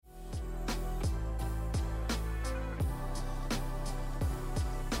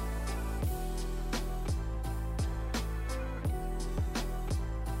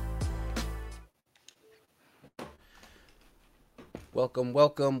Welcome,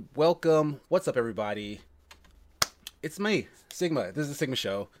 welcome, welcome. What's up, everybody? It's me, Sigma. This is the Sigma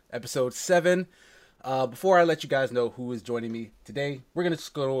Show, episode 7. Before I let you guys know who is joining me today, we're going to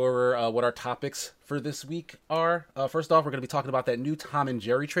just go over what our topics for this week are. First off, we're going to be talking about that new Tom and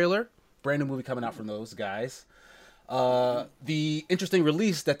Jerry trailer. Brand new movie coming out from those guys. The interesting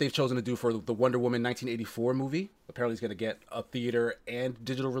release that they've chosen to do for the Wonder Woman 1984 movie. Apparently it's going to get a theater and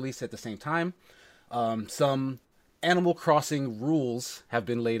digital release at the same time. Some Animal Crossing rules have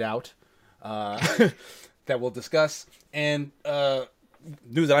been laid out that we'll discuss. And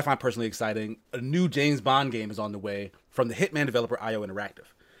news that I find personally exciting, a new James Bond game is on the way from the Hitman developer IO Interactive.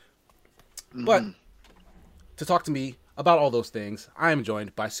 Mm-hmm. But to talk to me about all those things, I am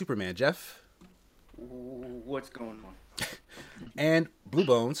joined by Superman Jeff. What's going on? And Blue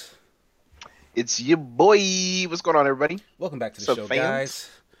Bones. It's your boy. What's going on, everybody? Welcome back to the show, fans? guys.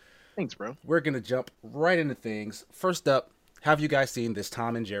 Thanks, bro. We're going to jump right into things. First up, have you guys seen this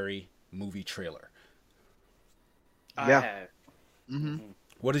Tom and Jerry movie trailer? I have. Mm-hmm.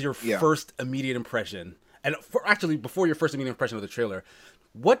 What is your first immediate impression? And before your first immediate impression of the trailer,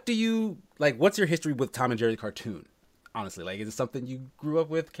 what do you, what's your history with Tom and Jerry the cartoon? Honestly, is it something you grew up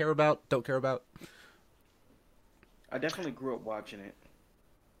with, care about, don't care about? I definitely grew up watching it.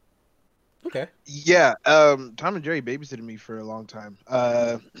 Okay. Yeah, Tom and Jerry babysitted me for a long time.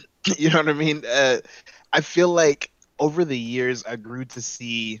 You know what I mean? I feel like over the years, I grew to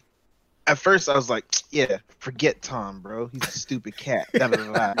see. At first, I was like, "Yeah, forget Tom, bro. He's a stupid cat." Da, da,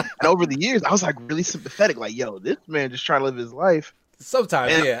 da, da. And over the years, I was really sympathetic. Like, yo, this man just trying to live his life.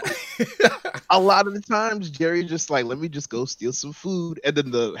 Sometimes, and yeah. A lot of the times, Jerry just let me just go steal some food, and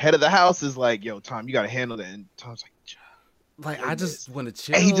then the head of the house is like, "Yo, Tom, you gotta handle that." And Tom's like, I just want to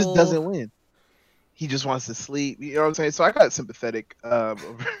chill. And he just doesn't win. He just wants to sleep. You know what I'm saying? So I got sympathetic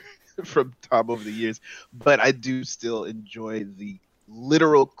from Tom over the years, but I do still enjoy the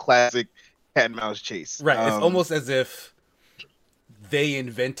literal classic cat and mouse chase. Right. It's almost as if they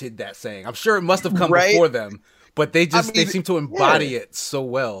invented that saying. I'm sure it must have come before them, but they seem to embody it so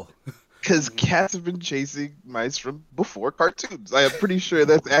well. Because cats have been chasing mice from before cartoons. I am pretty sure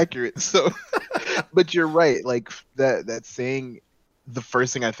that's accurate. So, but you're right. That saying, the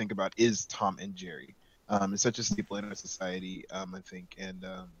first thing I think about is Tom and Jerry. It's such a staple in our society, I think. And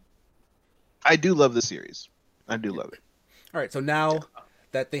I do love the series. I do love it. All right. So now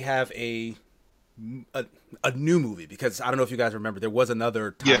that they have a new movie, because I don't know if you guys remember, there was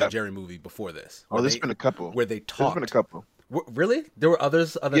another Tom and Jerry movie before this. Oh, there's been a couple. Where they talked. There's been a couple. Really? There were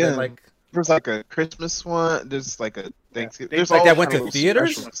others other than There's a Christmas one. There's a Thanksgiving. There's that went to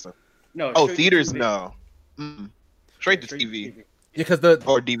theaters? No. Oh, theaters? No. Straight to TV. Yeah, because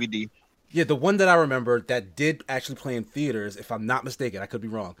or DVD. Yeah, the one that I remember that did actually play in theaters, if I'm not mistaken, I could be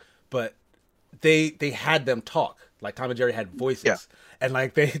wrong, but they had them talk. Like Tom and Jerry had voices. Yeah. And I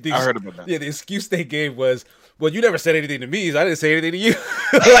heard about that. Yeah, the excuse they gave was, well, you never said anything to me, so I didn't say anything to you.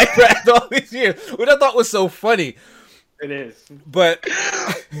 For all these years, which I thought was so funny. It is. But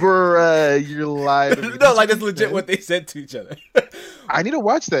bruh, you're lying to me. No, that's legit what they said to each other. I need to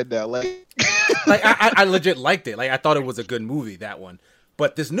watch that now. I legit liked it. I thought it was a good movie, that one.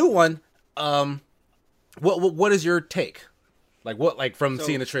 But this new one, what is your take?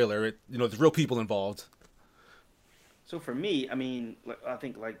 Seeing the trailer, there's real people involved. So for me, I mean, I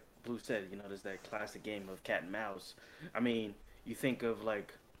think like Blue said, there's that classic game of cat and mouse. I mean, you think of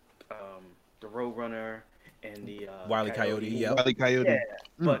the Roadrunner and the Wile E. Coyote. Yeah. Wile E. Coyote. Yeah.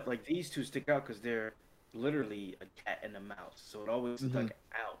 But these two stick out because they're literally a cat and a mouse, so it always stuck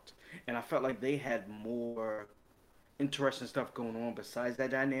out. And I felt like they had more interesting stuff going on besides that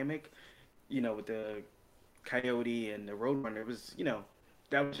dynamic. With the Coyote and the Roadrunner, it was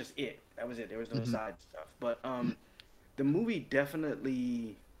that was just it. That was it. There was no side stuff. But the movie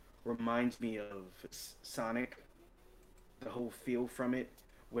definitely reminds me of Sonic. The whole feel from it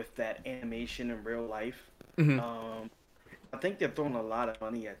with that animation in real life. I think they're throwing a lot of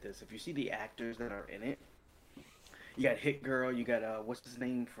money at this. If you see the actors that are in it, you got Hit Girl, you got what's his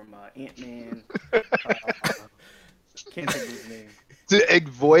name from Ant-Man. Can't think of his name. To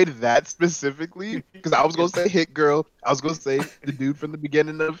avoid that specifically, because I was gonna say Hit Girl, I was gonna say the dude from the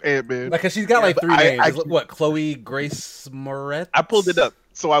beginning of Ant-Man. Because she's got 3 names. What? Chloe Grace Moretz? I pulled it up,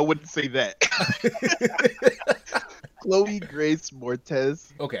 so I wouldn't say that. Chloe Grace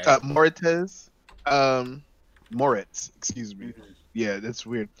Moretz. Okay. Moritz. Excuse me. Yeah, that's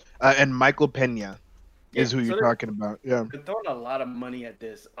weird. And Michael Pena is who you're talking about. Yeah. They're throwing a lot of money at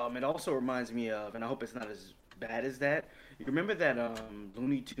this. It also reminds me of, and I hope it's not as bad as that. You remember that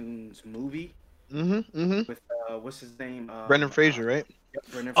Looney Tunes movie? With what's his name? Brendan Fraser, right? Yep,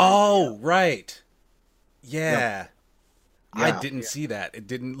 Brendan Fraser. Oh, right. Yeah. I Yeah. didn't see that. It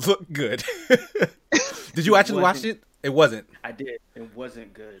didn't look good. Did you It actually watch wasn't- it? It wasn't. I did. It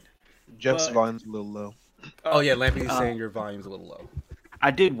wasn't good. Jeff's But- volume's a little low. Oh yeah, Lampy's Uh, saying your volume's a little low.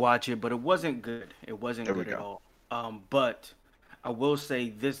 I did watch it, but it wasn't good. It wasn't There we good at go. all. But I will say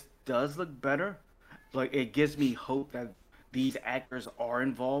this does look better. Like it gives me hope that these actors are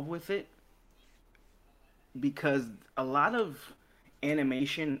involved with it, because a lot of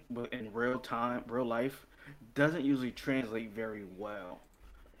animation in real life, doesn't usually translate very well.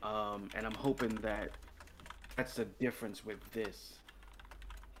 And I'm hoping that that's the difference with this.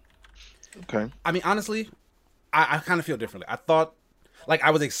 Okay. I mean, honestly, I kind of feel differently. I thought, like,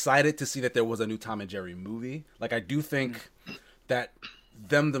 I was excited to see that there was a new Tom and Jerry movie. Like, I do think that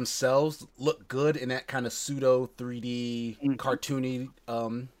them themselves look good in that kind of pseudo 3D cartoony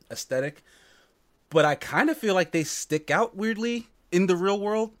aesthetic. But I kind of feel like they stick out weirdly in the real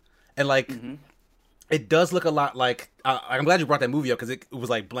world. And, like, it does look a lot like... I'm glad you brought that movie up because it was,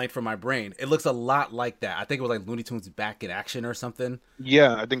 like, blank from my brain. It looks a lot like that. I think it was, like, Looney Tunes Back in Action or something.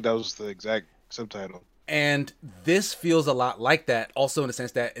 Yeah, I think that was the exact subtitle. And this feels a lot like that, also in the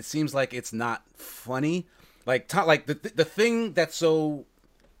sense that it seems like it's not funny. Like, the thing that's so...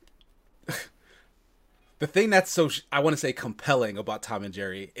 The thing that's so, I want to say, compelling about Tom and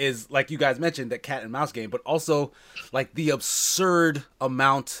Jerry is, like you guys mentioned, that cat and mouse game, but also, like, the absurd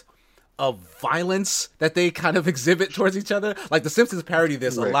amount of violence that they kind of exhibit towards each other. Like, The Simpsons parody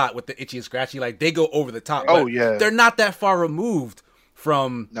this a Right. lot with the Itchy and Scratchy. Like, they go over the top. Oh, but yeah. They're not that far removed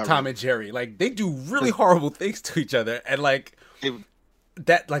from Not Tom really. and Jerry. Like, they do really horrible things to each other. And, like, It-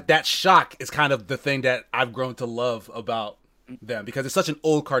 that shock is kind of the thing that I've grown to love about them, because it's such an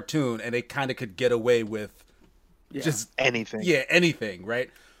old cartoon and they kind of could get away with Yeah. just anything. anything, right?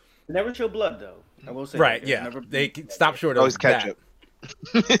 Never show blood though. I will say Right, that. yeah. Never, They can stop short of Always that.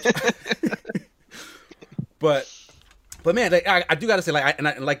 ketchup. But man, like, I do gotta say, like,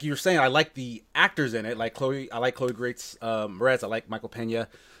 like you were saying, I like the actors in it. Like I like Chloe Grace Moretz. I like Michael Pena.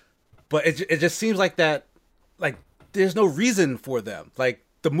 But it just seems like that, like, there's no reason for them. Like,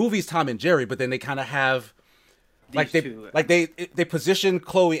 the movie's Tom and Jerry, but then they kind of have, like, These two. they position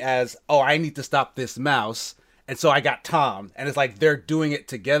Chloe as, oh, I need to stop this mouse, and so I got Tom, and it's like they're doing it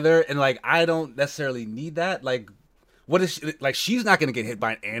together, and, like, I don't necessarily need that. Like, what is she, like, she's not gonna get hit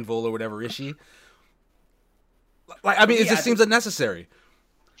by an anvil or whatever, is she? Like, I mean, it Yeah, just I seems unnecessary.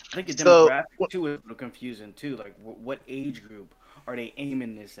 I think the So, demographic too is a little confusing too. Like, what age group are they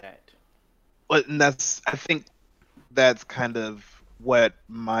aiming this at? But and I think that's kind of what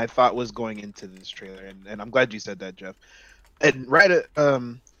my thought was going into this trailer, and I'm glad you said that, Jeff. And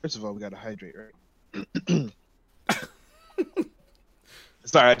first of all, we gotta hydrate, right?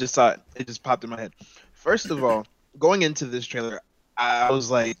 Sorry, I just saw it. It just popped in my head. First of all, going into this trailer, I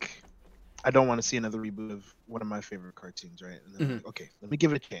was like, I don't want to see another reboot of one of my favorite cartoons, right? And then I'm like, okay, let me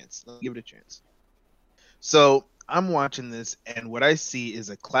give it a chance. So I'm watching this, and what I see is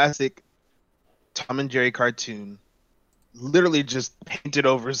a classic Tom and Jerry cartoon, literally just painted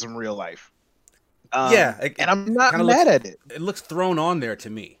over some real life. And I'm not kinda mad at it. It looks thrown on there to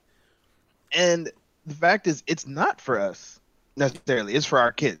me. And the fact is, it's not for us necessarily. It's for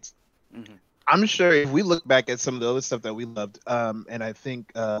our kids. Mhm. I'm sure if we look back at some of the other stuff that we loved, and I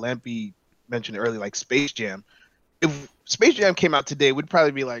think Lampy mentioned earlier, like Space Jam. If Space Jam came out today, we'd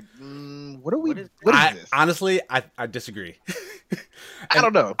probably be like, what What is this? Honestly, I disagree. I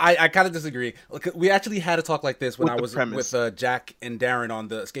don't know. I kind of disagree. Look, we actually had a talk like this when With I the was premise. with Jack and Darren on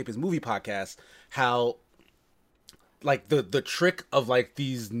the Escapist Movie podcast. How, like, the trick of, like,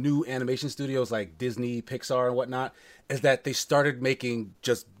 these new animation studios like Disney, Pixar, and whatnot is that they started making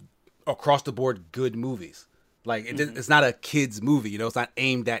just across the board good movies. Like, it's not a kids movie, you know. It's not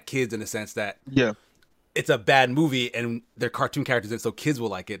aimed at kids in the sense that Yeah. it's a bad movie and they're cartoon characters in it, so kids will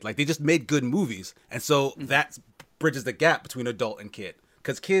like it. Like, they just made good movies, and so that bridges the gap between adult and kid,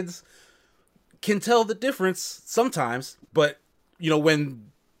 because kids can tell the difference sometimes. But, you know,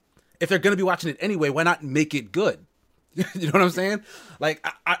 if they're gonna be watching it anyway, why not make it good? You know what I'm saying? Like,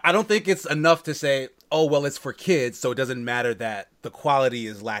 I don't think it's enough to say, oh, well, it's for kids, so it doesn't matter that the quality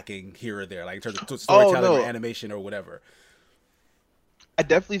is lacking here or there, like in terms of storytelling no. or animation or whatever. I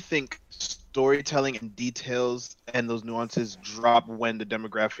definitely think storytelling and details and those nuances drop when the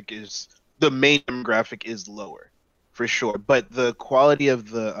main demographic is lower, for sure. But the quality of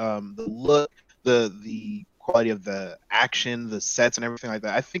the look, the quality of the action, the sets, and everything like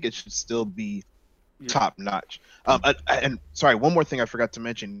that, I think it should still be top notch. And sorry, one more thing I forgot to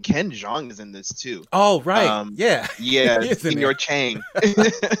mention: Ken Jeong is in this too. Oh, right. Yeah. Yeah, He is in Senior Chang.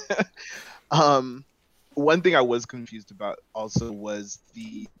 One thing I was confused about also was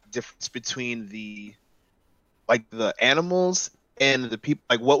the difference between the like the animals and the people,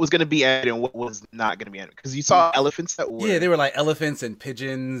 like what was going to be animated and what was not going to be animated. Because you saw elephants that were. Yeah, they were like elephants and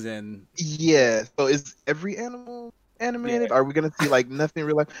pigeons and. Yeah. So is every animal animated? Are we going to see like nothing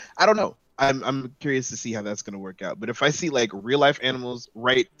real life? I don't know. I'm curious to see how that's going to work out. But if I see like real life animals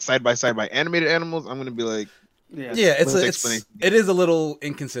right side by animated animals, I'm going to be like, yeah, it is a little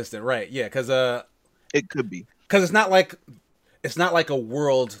inconsistent, right? Yeah, because it could be because it's not like a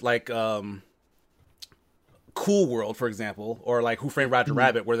world like Cool World, for example, or like Who Framed Roger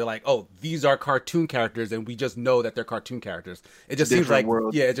Rabbit, where they're like, oh, these are cartoon characters, and we just know that they're cartoon characters. It just seems like,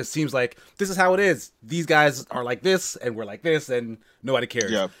 it just seems like this is how it is. These guys are like this, and we're like this, and nobody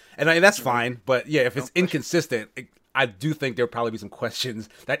cares. Yeah. And I mean, that's fine, but yeah, if it's inconsistent, I do think there'll probably be some questions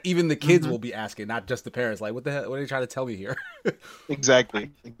that even the kids will be asking, not just the parents. Like, what the hell? What are you trying to tell me here?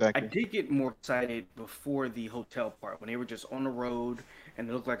 Exactly. I did get more excited before the hotel part when they were just on the road and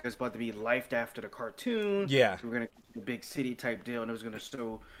it looked like it was about to be life after the cartoon. Yeah, we were gonna the big city type deal, and it was gonna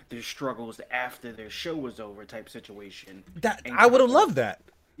show their struggles after their show was over type situation. That I would have loved that.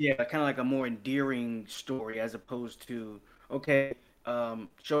 Yeah, kind of like a more endearing story as opposed to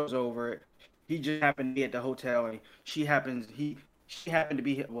show's over. He just happened to be at the hotel, and he happened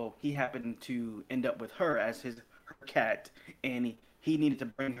to end up with her as her cat, and he needed to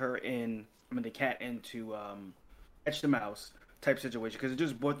bring the cat in to catch the mouse type situation, because it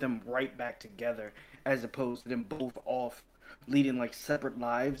just brought them right back together as opposed to them both off leading like separate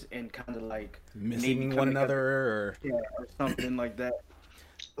lives and kind of like missing one another or something like that.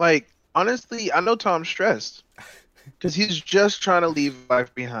 Like, honestly, I know Tom's stressed because he's just trying to leave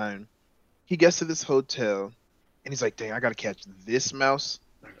life behind. He gets to this hotel and he's like, dang, I gotta catch this mouse.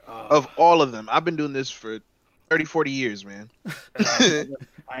 Of all of them, I've been doing this for 30, 40 years, man.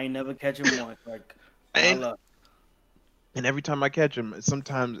 I ain't never catch him once. Like, and every time I catch him,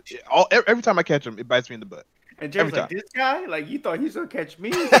 every time I catch him, it bites me in the butt. And Jerry's like, this guy? Like, you thought he was gonna catch me?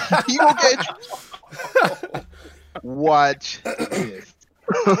 He gonna catch me. Watch this.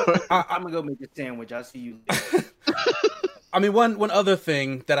 I'm gonna go make a sandwich. I'll see you later. I mean, one other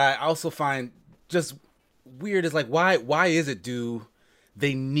thing that I also find just weird is like, why is it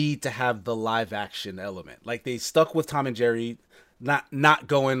they need to have the live action element? Like, they stuck with Tom and Jerry, not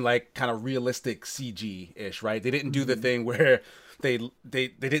going like kind of realistic CG-ish, right? They didn't do the thing where they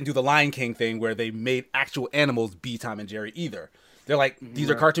didn't do the Lion King thing where they made actual animals be Tom and Jerry either. They're like, these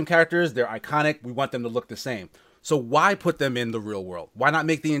are cartoon characters, they're iconic, we want them to look the same. So why put them in the real world? Why not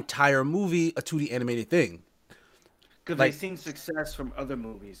make the entire movie a 2D animated thing? Because they've seen success from other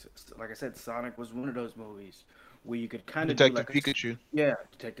movies. Like I said, Sonic was one of those movies where you could kind of do like Pikachu.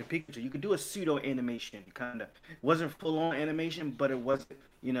 Detective Pikachu. You could do a pseudo animation, kind of. It wasn't full on animation, but it wasn't.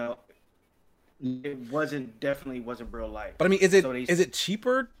 It definitely wasn't real life. But I mean, is it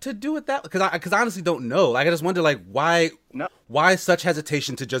cheaper to do it that? Because I honestly don't know. Like, I just wonder, like, why such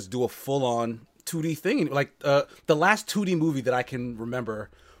hesitation to just do a full on 2D thing? Like, the last 2D movie that I can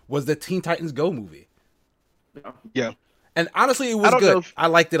remember was the Teen Titans Go movie. Yeah. And honestly, it was good. I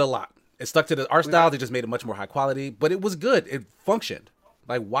liked it a lot. It stuck to the art style. They just made it much more high quality, but it was good. It functioned.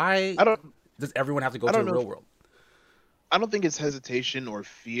 Like, why does everyone have to go to the real world? I don't think it's hesitation or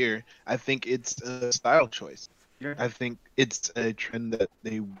fear. I think it's a style choice. Yeah. I think it's a trend that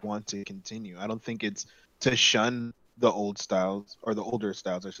they want to continue. I don't think it's to shun the old styles, or the older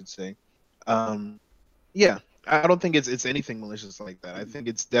styles, I should say. Yeah, I don't think it's anything malicious like that. I think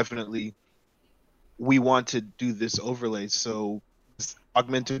it's definitely, we want to do this overlay, so this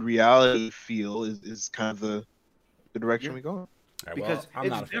augmented reality feel is kind of the direction we go. Right, because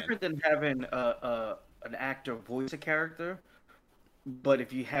it's different than having an actor voice a character, but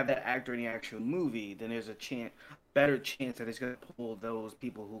if you have that actor in the actual movie, then there's a better chance that it's going to pull those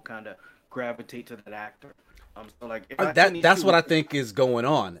people who kind of gravitate to that actor. So like that's what I think is going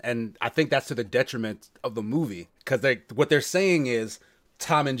on, and I think that's to the detriment of the movie, because what they're saying is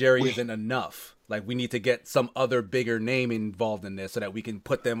Tom and Jerry isn't enough. Like, we need to get some other bigger name involved in this so that we can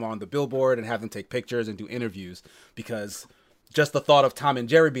put them on the billboard and have them take pictures and do interviews, because just the thought of Tom and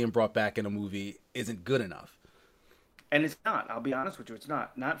Jerry being brought back in a movie isn't good enough. And it's not. I'll be honest with you. It's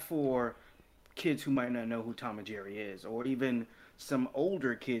not. Not for kids who might not know who Tom and Jerry is, or even some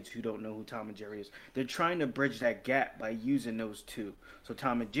older kids who don't know who Tom and Jerry is. They're trying to bridge that gap by using those two. So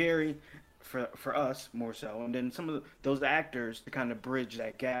Tom and Jerry, for us more so, and then some of those actors to kind of bridge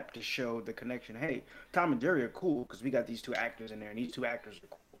that gap to show the connection. Hey, Tom and Jerry are cool because we got these two actors in there, and these two actors are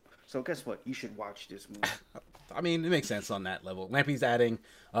cool. So guess what? You should watch this movie. I mean, it makes sense on that level. Lampy's adding,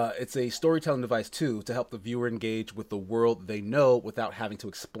 it's a storytelling device too to help the viewer engage with the world they know without having to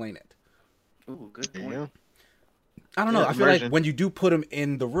explain it. Ooh, good point. Yeah. I don't know. I feel like when you do put them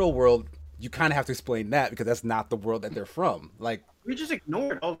in the real world, you kind of have to explain that because that's not the world that they're from. Like, We just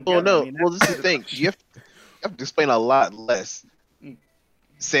ignore it Well, altogether. I no. mean, Well, this is the thing. You have to explain a lot less. Mm.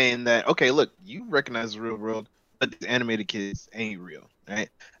 Saying that, okay, look, you recognize the real world, but these animated kids ain't real, right?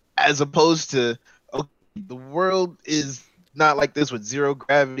 As opposed to, okay, the world is not like this with zero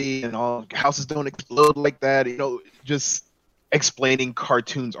gravity and all houses don't explode like that. Just explaining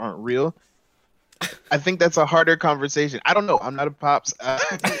cartoons aren't real. I think that's a harder conversation. I don't know. I'm not a pops,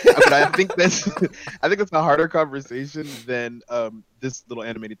 but I think that's a harder conversation than this little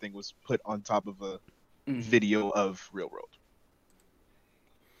animated thing was put on top of a video of real world.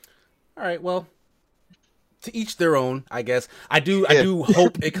 all right, well, to each their own, I guess. I do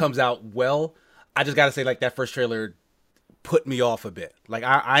hope it comes out well. I just gotta say, like, that first trailer put me off a bit. Like,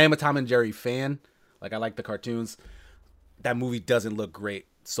 I am a Tom and Jerry fan. Like, I like the cartoons. That movie doesn't look great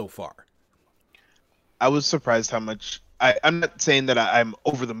so far. I was surprised how much I'm not saying that I'm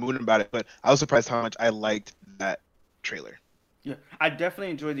over the moon about it, but I was surprised how much I liked that trailer. Yeah, I definitely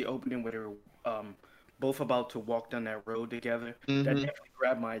enjoyed the opening where they were both about to walk down that road together. That definitely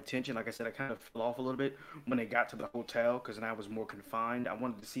grabbed my attention. Like I said, I kind of fell off a little bit when they got to the hotel because then I was more confined. I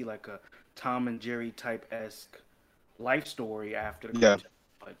wanted to see like a Tom and Jerry type-esque life story after the Yeah. cartoon,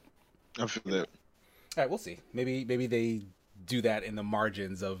 but I feel that. All right, we'll see. Maybe they do that in the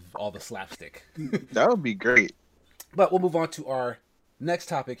margins of all the slapstick. That would be great. But we'll move on to our next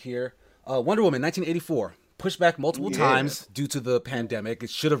topic here. Wonder Woman 1984. Pushed back multiple times due to the pandemic. It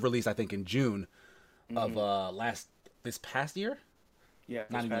should have released, I think, in June of this past year. yeah,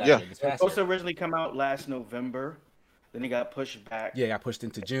 Not even this last past- year, this It was past supposed to year. originally come out last November, then it got pushed back. Yeah, it got pushed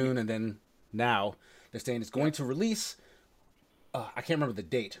into June, and then now they're saying it's going to release. I can't remember the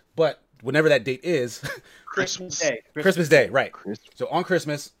date, but whenever that date is, Christmas Day. Christmas Day, right? Christmas. So on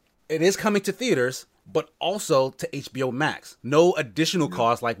Christmas, it is coming to theaters, but also to HBO Max. No additional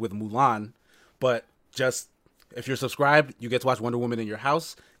cost like with Mulan, but just if you're subscribed, you get to watch Wonder Woman in your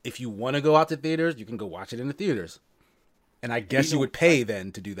house. If you want to go out to theaters, you can go watch it in the theaters. And I guess you would pay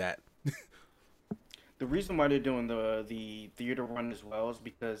then to do that. The reason why they're doing the theater run as well is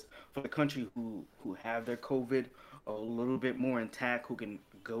because for the country who have their COVID a little bit more intact, who can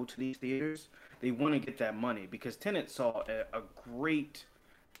go to these theaters, they want to get that money because Tenet saw a great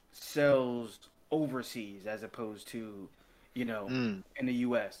sales overseas as opposed to, in the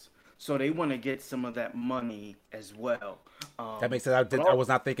U.S. So they want to get some of that money as well. That makes sense. I was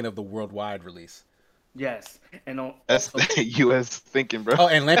not thinking of the worldwide release. Yes, and That's also, the U.S. thinking, bro. Oh,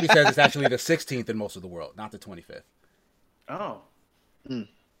 and Lampy says it's actually the 16th in most of the world, not the 25th. oh.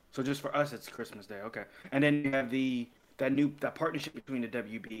 So just for us, it's Christmas Day. Okay, and then you have that partnership between the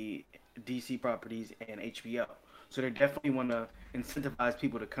WB, DC properties, and HBO. So they definitely want to incentivize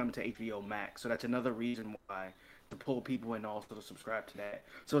people to come to HBO Max. So that's another reason why to pull people in also to subscribe to that.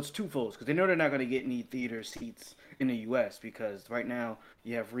 So it's twofold because they know they're not going to get any theater seats in the U.S. because right now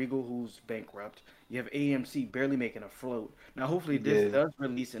you have Regal who's bankrupt. You have AMC barely making a float. Now hopefully this does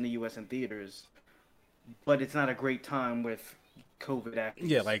release in the U.S. in theaters, but it's not a great time with COVID actors.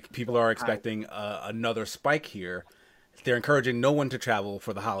 Yeah, like people are expecting another spike here. They're encouraging no one to travel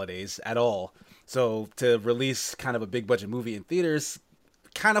for the holidays at all. So to release kind of a big budget movie in theaters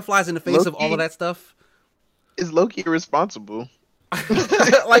kind of flies in the face of all of that stuff. Is Loki irresponsible?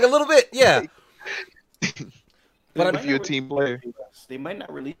 Like a little bit, yeah. But if you're a team player, They might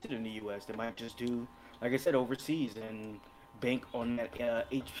not release it in the U.S. They might just do, like I said, overseas and bank on that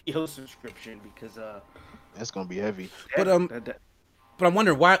HBO subscription because that's gonna be heavy. But But I'm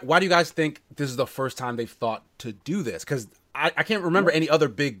wondering why do you guys think this is the first time they've thought to do this? Because I can't remember any other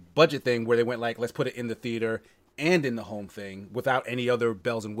big budget thing where they went like, let's put it in the theater and in the home thing without any other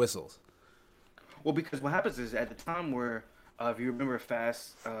bells and whistles. Well, because what happens is at the time where if you remember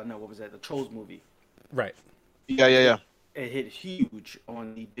what was that? The Trolls movie. Right. Yeah. It hit huge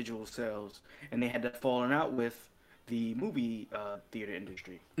on the digital sales, and they had that falling out with the movie theater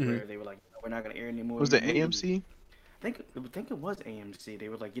industry, where they were like, we're not going to air any more. Was it AMC? I think it was AMC. They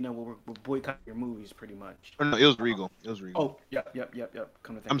were like, we're boycotting your movies pretty much. Or no, it was Regal. Oh, yep.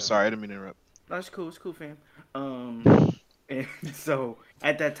 Come to think I'm of sorry, it. I didn't mean to interrupt. No, it's cool, fam. And so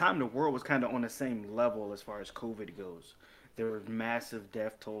at that time, the world was kind of on the same level as far as COVID goes. There were massive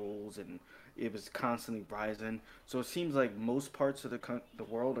death tolls, and it was constantly rising. So it seems like most parts of the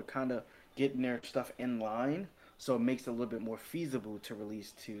world are kind of getting their stuff in line. So it makes it a little bit more feasible to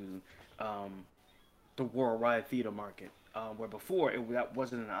release to the worldwide theater market, where before that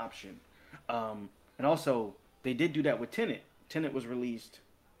wasn't an option. And also, they did do that with Tenet. Tenet was released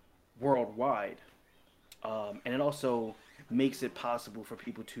worldwide, and it also makes it possible for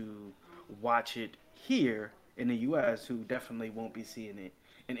people to watch it here in the U.S. who definitely won't be seeing it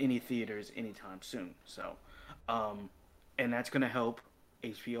in any theaters anytime soon. So, and that's going to help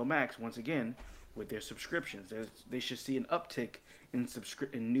HBO Max once again with their subscriptions. They should see an uptick in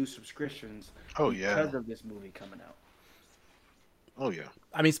new subscriptions Oh yeah. because of this movie coming out. Oh yeah.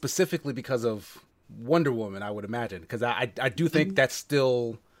 I mean, specifically because of Wonder Woman, I would imagine, because I do think that's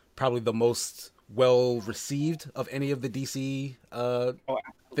still probably the most well received of any of the DC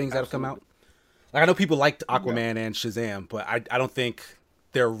things that have come out. Like, I know people liked Aquaman and Shazam, but I don't think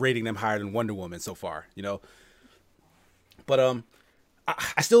they're rating them higher than Wonder Woman so far, you know. But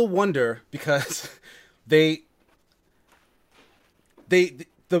I still wonder because it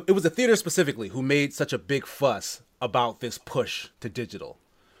was a theater specifically who made such a big fuss about this push to digital,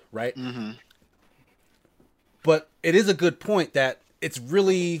 right? Mm-hmm. But it is a good point that it's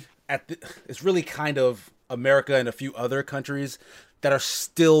really kind of America and a few other countries that are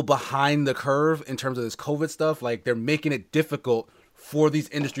still behind the curve in terms of this COVID stuff. Like, they're making it difficult for these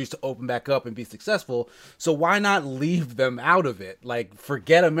industries to open back up and be successful. So why not leave them out of it? Like,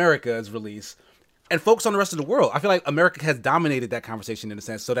 forget America's release and focus on the rest of the world. I feel like America has dominated that conversation in a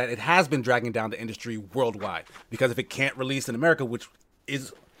sense, so that it has been dragging down the industry worldwide. Because if it can't release in America, which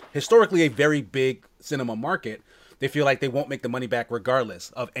is historically a very big cinema market, they feel like they won't make the money back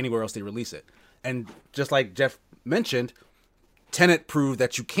regardless of anywhere else they release it. And just like Jeff mentioned, Tenet proved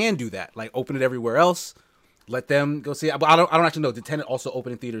that you can do that. Like, open it everywhere else, let them go see it. But I don't actually know. Did Tenet also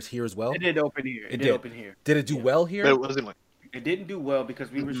open in theaters here as well? It did open here. It did open here. Did it do well here? But it wasn't like It didn't do well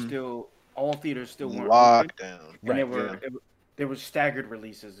because we were still, all theaters still weren't locked open. down. And there were staggered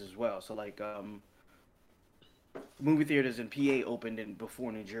releases as well. So like movie theaters in PA opened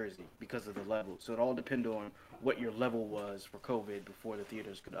before New Jersey because of the level. So it all depended on what your level was for COVID before the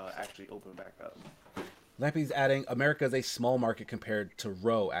theaters could actually open back up. Lampy's adding, America is a small market compared to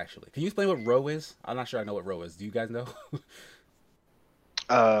Row, actually. Can you explain what Row is? I'm not sure I know what Row is. Do you guys know?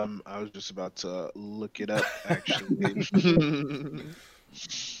 I was just about to look it up, actually.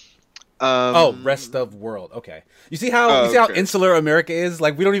 Rest of world. Okay. You see how insular America is?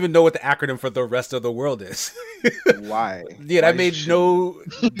 Like, we don't even know what the acronym for the rest of the world is. Why? Yeah, that made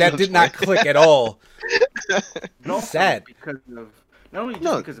that did not click at all. Sad. Because of not only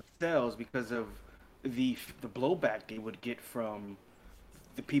just because of sales, because of the blowback they would get from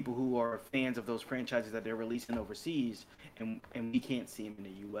the people who are fans of those franchises that they're releasing overseas, and we can't see them in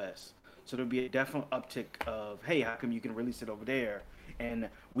the U.S. So there'll be a definite uptick of, hey, how come you can release it over there and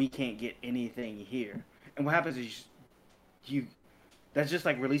we can't get anything here? And what happens is that's just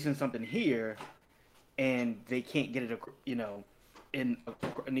like releasing something here and they can't get it, you know, in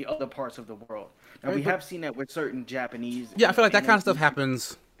the other parts of the world. Now, we have seen that with certain Japanese. Yeah, I feel like that kind of stuff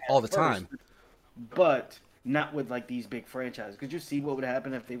happens all the time. But not with like these big franchises. Could you see what would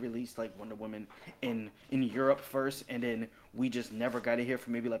happen if they released like Wonder Woman in Europe first, and then we just never got it here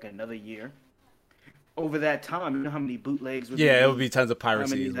for maybe like another year? Over that time, you know how many bootlegs would it would be tons of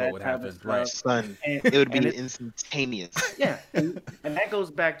piracy is what would happen. Right. Son, it would be instantaneous. Yeah, and that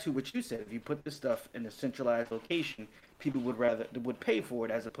goes back to what you said. If you put this stuff in a centralized location, people would pay for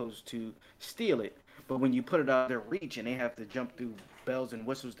it as opposed to steal it. But when you put it out of their reach and they have to jump through bells and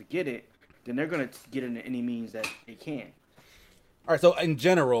whistles to get it, then they're going to get it in any means that they can. All right, so in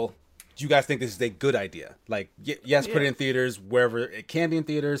general, do you guys think this is a good idea? Like, yes, put it in theaters wherever it can be in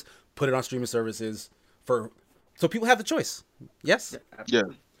theaters, put it on streaming services so people have the choice. Yes? Yeah.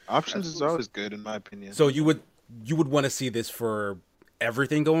 Options is always good, in my opinion. So you would want to see this for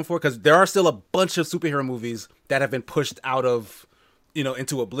everything going forward? Because there are still a bunch of superhero movies that have been pushed out of,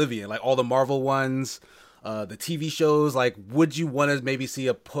 into oblivion, like all the Marvel ones, the TV shows. Like, would you want to maybe see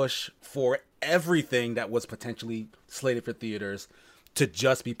a push for everything that was potentially slated for theaters to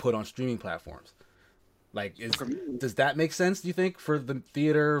just be put on streaming platforms? Like, does that make sense, do you think, for the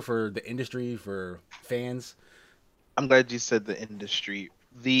theater, for the industry, for fans? I'm glad you said the industry.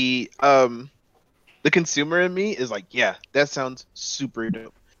 The consumer in me is like, yeah, that sounds super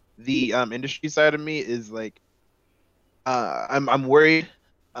dope. The industry side of me is like, I'm worried,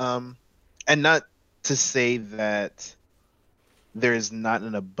 and not to say that there is not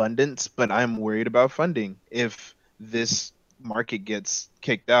an abundance, but I'm worried about funding. If this market gets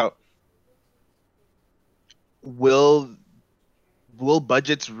kicked out, will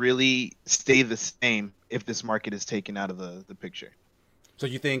budgets really stay the same if this market is taken out of the picture? So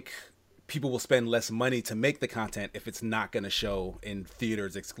you think people will spend less money to make the content if it's not going to show in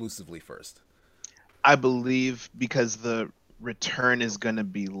theaters exclusively first? I believe because the return is going to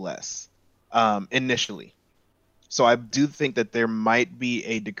be less initially. So I do think that there might be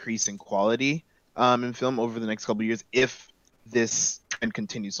a decrease in quality in film over the next couple of years if this trend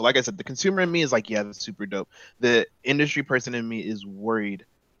continues. So like I said, the consumer in me is like, yeah, that's super dope. The industry person in me is worried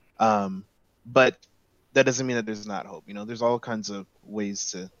But that doesn't mean that there's not hope. There's all kinds of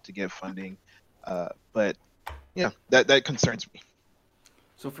ways to get funding. But yeah, that concerns me.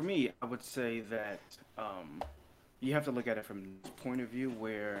 So for me, I would say that you have to look at it from this point of view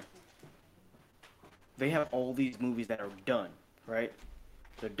where they have all these movies that are done, right?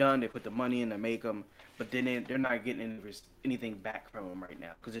 They're done. They put the money in to make them, but then they're not getting anything back from them right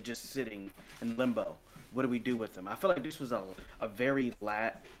now because they're just sitting in limbo. What do we do with them? I feel like this was a very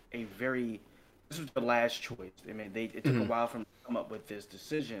this was the last choice. I mean, it took a while for them to come up with this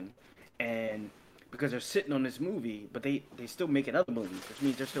decision, and because they're sitting on this movie, but they still making other movies, which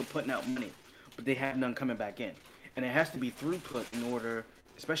means they're still putting out money, but they have none coming back in, and it has to be throughput in order,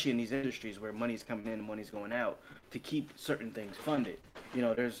 especially in these industries where money's coming in and money's going out, to keep certain things funded.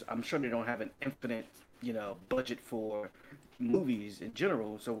 I'm sure they don't have an infinite, budget for movies in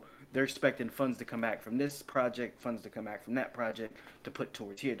general, so they're expecting funds to come back from this project, funds to come back from that project, to put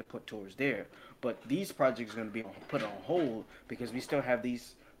towards here, to put towards there. But these projects are going to be put on hold because we still have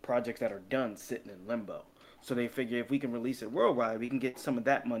these projects that are done sitting in limbo. So they figure if we can release it worldwide, we can get some of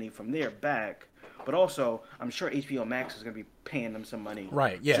that money from there back. But also, I'm sure HBO Max is going to be paying them some money.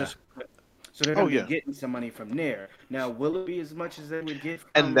 Right, yeah. So they're going to be getting some money from there. Now, will it be as much as they would get from...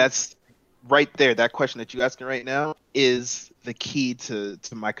 And that's right there. That question that you're asking right now is the key to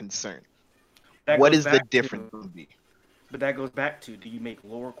my concern. What is the difference movie? But that goes back to, do you make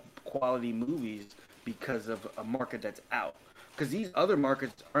lower quality movies because of a market that's out? Because these other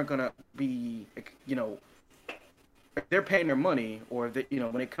markets aren't going to be, they're paying their money, or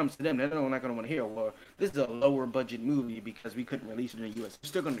when it comes to them, they're not going to want to hear, well, this is a lower budget movie because we couldn't release it in the U.S. They're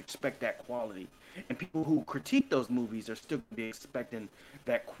still going to expect that quality. And people who critique those movies are still going to be expecting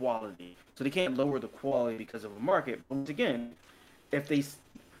that quality. So they can't lower the quality because of a market. But once again,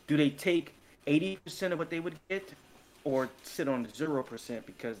 do they take 80% of what they would get, or sit on 0%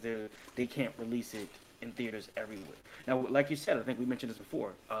 because they can't release it in theaters everywhere? Now, like you said, I think we mentioned this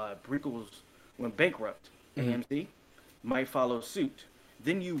before. Brickles went bankrupt. AMC might follow suit.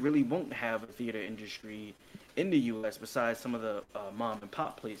 Then you really won't have a theater industry in the U.S. besides some of the mom and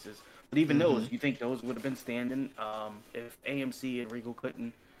pop places. But even those, you think those would have been standing if AMC and Regal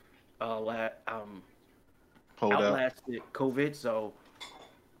couldn't outlast COVID? So,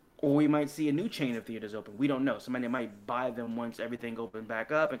 or we might see a new chain of theaters open. We don't know. Somebody might buy them once everything opens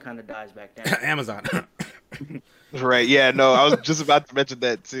back up and kind of dies back down. Amazon. Right. Yeah. No, I was just about to mention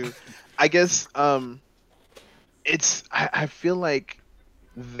that too. I guess I feel like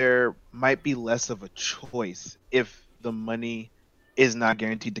there might be less of a choice if the money is not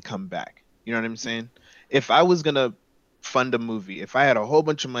guaranteed to come back. You know what I'm saying? If I was gonna fund a movie, if I had a whole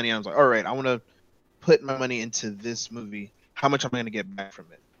bunch of money, I was like, all right, I want to put my money into this movie. How much am I gonna get back from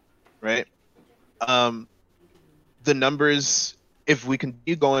it? Right? The numbers, if we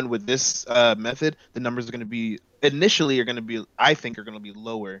continue going with this method, the numbers are going to be I think are going to be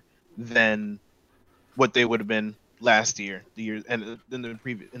lower than what they would have been last year, the year, and in the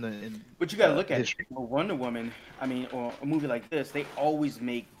previous. But you got to look at history. Wonder Woman, or a movie like this, they always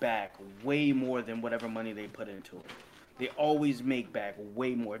make back way more than whatever money they put into it. They always make back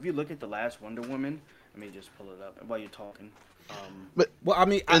way more. If you look at the last Wonder Woman, let me just pull it up while you're talking.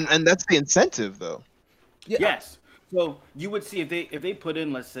 And that's the incentive, though. Yeah. Yes. So you would see if they put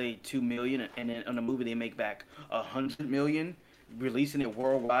in, let's say, $2 million, and then on a movie they make back $100 million, releasing it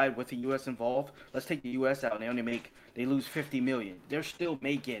worldwide with the U.S. involved. Let's take the U.S. out, and they lose $50 million. They're still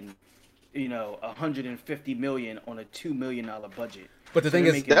making, $150 million on a $2 million budget. But the thing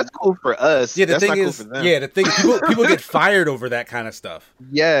is, that's cool for us. Yeah, the thing is, people get fired over that kind of stuff.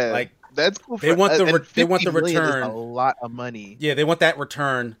 Yeah, like. That's cool. They want the return. Is a lot of money. Yeah, they want that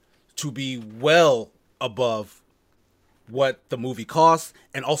return to be well above what the movie costs,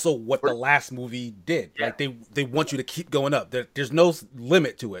 and also what the last movie did. Yeah. Like they want you to keep going up. There's no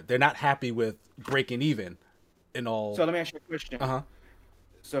limit to it. They're not happy with breaking even in all. So let me ask you a question.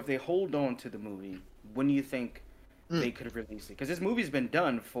 So if they hold on to the movie, when do you think they could have released it? Because this movie's been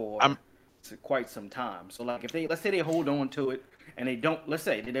done for quite some time. So like let's say they hold on to it. And they don't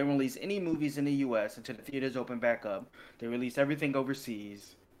release any movies in the U.S. until the theaters open back up. They release everything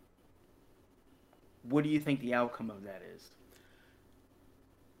overseas. What do you think the outcome of that is?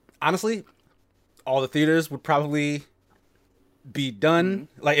 Honestly, all the theaters would probably be done.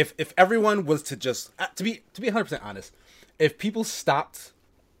 Mm-hmm. Like if everyone was to just to be 100% honest, if people stopped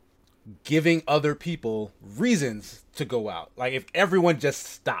giving other people reasons to go out, like if everyone just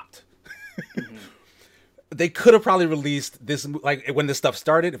stopped. Mm-hmm. They could have probably released this, like when this stuff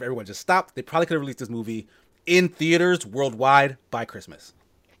started, if everyone just stopped, they probably could have released this movie in theaters worldwide by Christmas.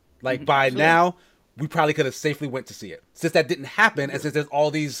 Like by now, we probably could have safely went to see it. Since that didn't happen, and since there's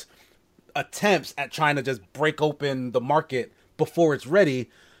all these attempts at trying to just break open the market before it's ready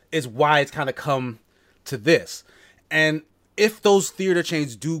is why it's kind of come to this. And if those theater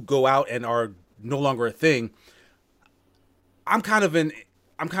chains do go out and are no longer a thing, I'm kind of an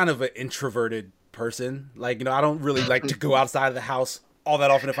introverted person. Like, you know, I don't really like to go outside of the house all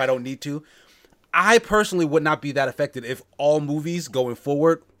that often if I don't need to. I personally would not be that affected if all movies going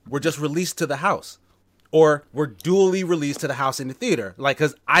forward were just released to the house, or were dually released to the house in the theater. Like,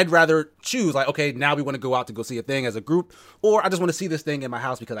 because I'd rather choose, like, okay, now we want to go out to go see a thing as a group, or I just want to see this thing in my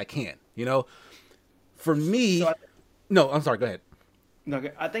house because I can, you know? For me, no, I'm sorry, go ahead. No,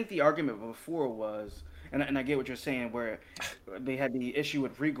 I think the argument before was, and I get what you're saying, where they had the issue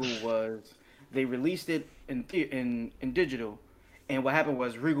with Regal was they released it in digital, and what happened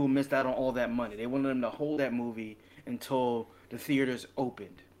was Regal missed out on all that money. They wanted them to hold that movie until the theaters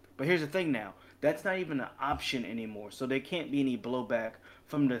opened. But here's the thing now. That's not even an option anymore. So there can't be any blowback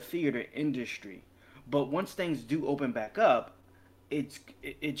from the theater industry. But once things do open back up,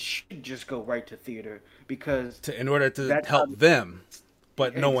 it should just go right to theater, because in order to help them,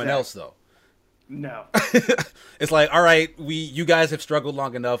 but no one else though. No. It's like, all right, you guys have struggled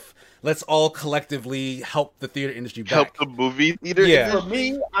long enough. Let's all collectively help the theater industry back. Help the movie theater. Yeah. For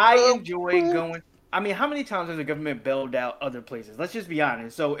me, I enjoy going. I mean, how many times has the government bailed out other places? Let's just be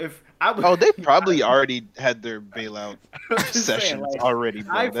honest. So if I was, they probably already had their bailout sessions saying, like, already.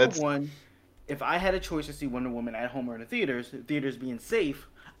 Bro. For one, if I had a choice to see Wonder Woman at home or in the theaters being safe,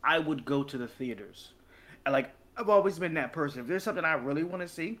 I would go to the theaters. Like, I've always been that person. If there's something I really want to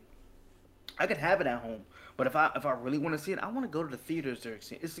see, I could have it at home. But if I really want to see it, I want to go to the theaters to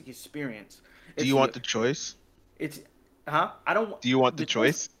experience. It's an experience. Do you want the choice? I don't. Do you want the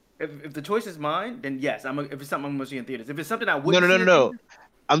choice? If the choice is mine, then yes. If it's something I'm going to see in theaters. If it's something I wouldn't. No.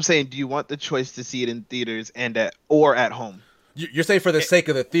 I'm saying, do you want the choice to see it in theaters or at home? You're saying for the sake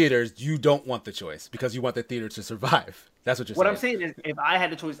of the theaters, you don't want the choice because you want the theater to survive. That's what you're saying. What I'm saying is, if I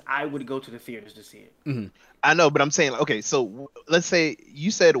had the choice, I would go to the theaters to see it. Mm-hmm. I know, but I'm saying, okay, so let's say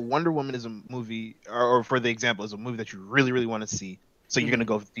you said Wonder Woman is a movie, or for the example, is a movie that you really, really want to see. So you're going to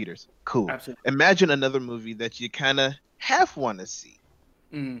go to theaters. Cool. Absolutely. Imagine another movie that you kind of half want to see.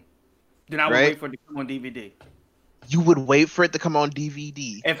 Mm-hmm. Then I would wait for it to come on DVD. You would wait for it to come on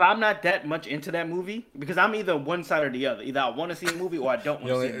DVD. If I'm not that much into that movie, because I'm either one side or the other. Either I want to see a movie or I don't want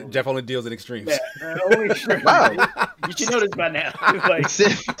to see a movie. Jeff only deals in extremes. Yeah, only extremes. Wow. You should know this by now. Like,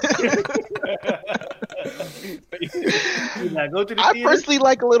 go to the I theater. personally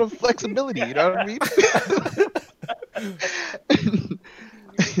like a little flexibility. You know what I mean?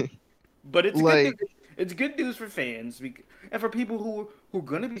 But it's like, it's good news for fans and for people who are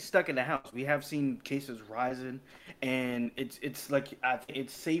gonna be stuck in the house. We have seen cases rising, and it's like I think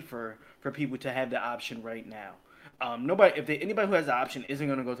it's safer for people to have the option right now. Anybody who has the option isn't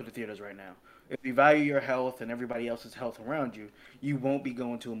gonna go to the theaters right now. If you value your health and everybody else's health around you, you won't be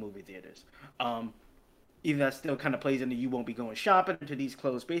going to a movie theaters. Even that still kind of plays into you won't be going shopping to these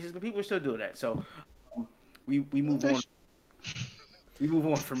closed spaces, but people are still doing that. So we move on. We move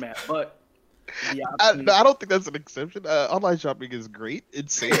on from that, but. I don't think that's an exception. Online shopping is great.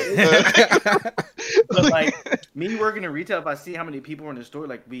 It's safe. But like me working in retail, if I see how many people are in the store,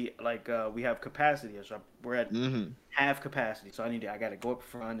 we have capacity. So we're at half capacity. So I got to go up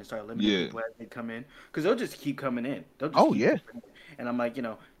front and start limiting people as they come in, because they'll just keep coming in. And I'm like,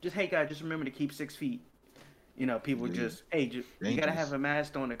 just hey guys, just remember to keep 6 feet. People you got to have a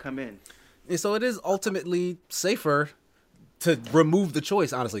mask on to come in. And so it is ultimately safer to remove the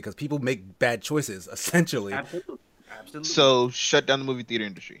choice, honestly, because people make bad choices, essentially. Absolutely. So shut down the movie theater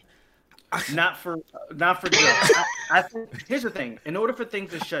industry. Not for drugs. I think, here's the thing: in order for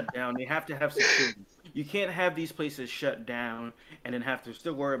things to shut down, they have to have security. You can't have these places shut down and then have to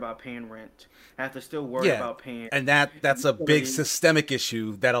still worry about paying rent. Have to still worry about paying. And that's a big systemic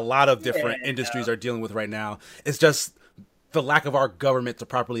issue that a lot of different industries are dealing with right now. It's just the lack of our government to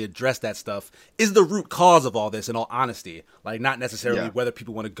properly address that stuff is the root cause of all this, in all honesty. Like, not necessarily whether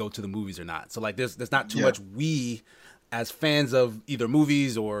people want to go to the movies or not. So, like, there's not too much we, as fans of either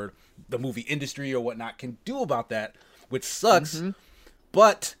movies or the movie industry or whatnot, can do about that, which sucks. Mm-hmm.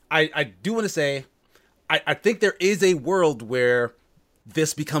 But I do want to say, I think there is a world where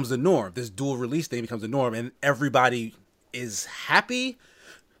this becomes the norm. This dual release thing becomes the norm, and everybody is happy.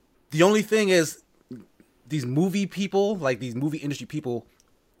 The only thing is, these movie people, like these movie industry people,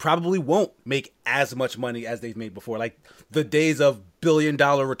 probably won't make as much money as they've made before. Like, the days of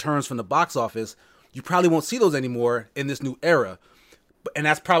billion-dollar returns from the box office, you probably won't see those anymore in this new era. And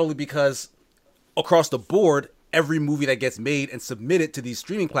that's probably because across the board, every movie that gets made and submitted to these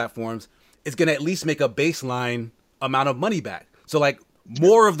streaming platforms is going to at least make a baseline amount of money back. So, like,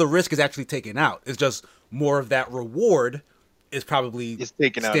 more of the risk is actually taken out. It's just more of that reward is probably It's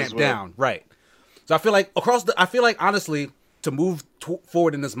taken out as stamped well. down, right? So I feel like honestly, to move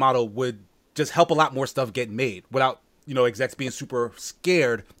forward in this model would just help a lot more stuff get made without execs being super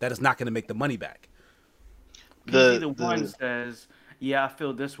scared that it's not going to make the money back. The one says, "Yeah, I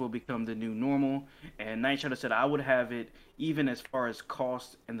feel this will become the new normal." And Night Shadow said, "I would have it even as far as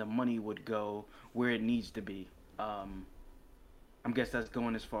cost and the money would go where it needs to be." I'm guess that's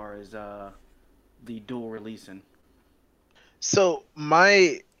going as far as the dual releasing. So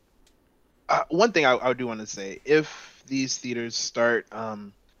my one thing I do want to say, if these theaters start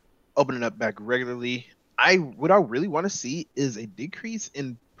opening up back regularly, what I really want to see is a decrease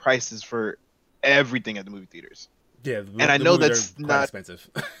in prices for everything at the movie theaters. Yeah, and I know that's quite not expensive.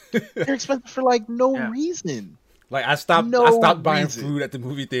 They're expensive for like no Yeah. reason. Like I stopped buying reason. food at the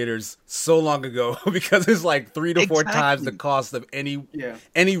movie theaters so long ago because it's like 3 to 4 times the Exactly. cost of any Yeah.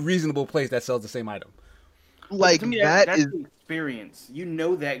 reasonable place that sells the same item. Like To me, that's the experience. You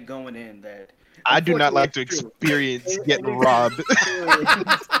know that going in that. I do not like to Unfortunately, experience it's true. getting robbed.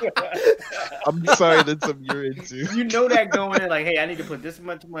 I'm sorry, that's something you're into. You know that going in, like, hey, I need to put this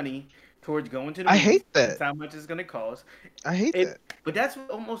much money towards going to the I movies. hate that. That's how much it's gonna cost. I hate that. But that's what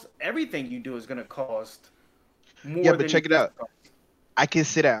almost everything you do is gonna cost more. Yeah, but than check it out. I can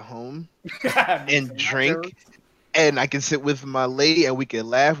sit at home and drink, and I can sit with my lady, and we can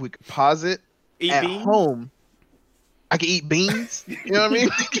laugh. We can pause it. Eat At beans. home, I can eat beans. You know what I mean?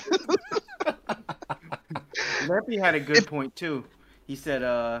 Lampy had a good point too. He said,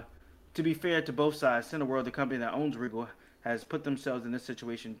 to be fair to both sides, Cineworld, the company that owns Regal, has put themselves in this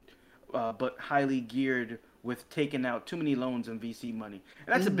situation, but highly geared with taking out too many loans and VC money.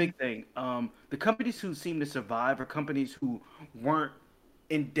 And that's a big thing. The companies who seem to survive are companies who weren't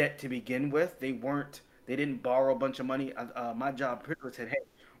in debt to begin with. They didn't borrow a bunch of money. My job pretty much said, hey,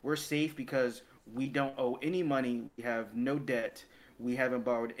 we're safe because we don't owe any money. We have no debt. We haven't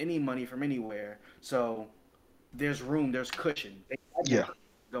borrowed any money from anywhere. So there's room, there's cushion. They had no Yeah. cushion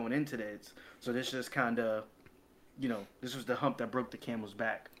going into this. So this just kind of, this was the hump that broke the camel's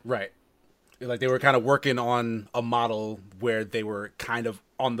back. Right. Like they were kind of working on a model where they were kind of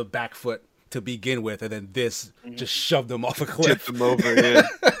on the back foot to begin with, and then this just shoved them off a Tip cliff. them over. Yeah.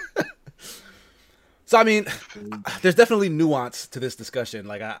 So I mean, there's definitely nuance to this discussion.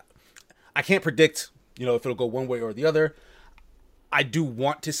 Like I can't predict, if it'll go one way or the other. I do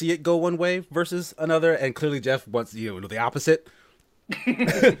want to see it go one way versus another, and clearly Jeff wants the opposite.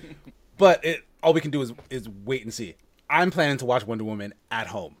 But all we can do is wait and see. I'm planning to watch Wonder Woman at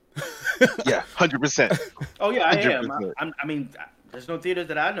home. Yeah, 100%. Oh, yeah, I am. 100%. I mean, there's no theaters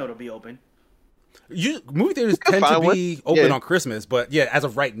that I know to be open. Movie theaters could tend to find be one. open Yeah. on Christmas, but yeah, as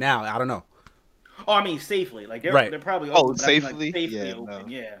of right now, I don't know. Oh, I mean, safely. Like, they're, Right. they're probably Oh, open. but I mean, like, safely? safely Yeah, open. no.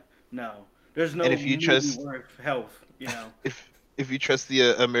 Yeah, no. There's no And if you movie trust- worth health, If you trust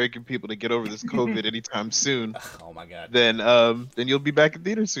the American people to get over this COVID anytime soon, Oh my god. then you'll be back in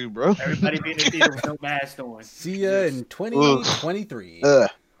theater soon, bro. Everybody be in the theater with no mask on. See ya in 2023.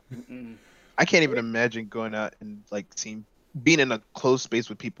 Mm-mm. I can't even imagine going out and being in a closed space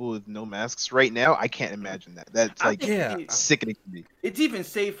with people with no masks right now. I can't imagine that. That's I like think yeah. sickening to me. It's even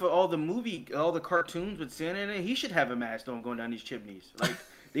safe for all the cartoons with Santa in it. He should have a mask on going down these chimneys. Like,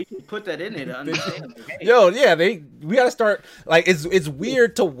 they should put that in there to understand. Like, hey, Yo, yeah, we gotta start. Like, it's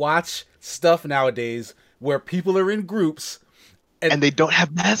weird to watch stuff nowadays where people are in groups And they don't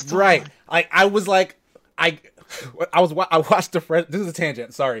have masks on. right. Like I watched the Fresh. This is a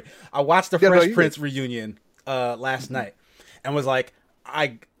tangent. Sorry, I watched the Yeah, no, Fresh you Prince reunion last night, and was like,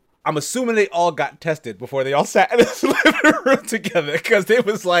 I'm assuming they all got tested before they all sat in this living room together because they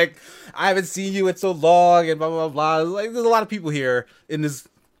was like, I haven't seen you in so long, and blah blah blah. Like, there's a lot of people here in this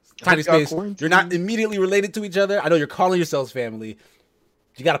tiny y'all space. quarantined? You're not immediately related to each other. I know you're calling yourselves family.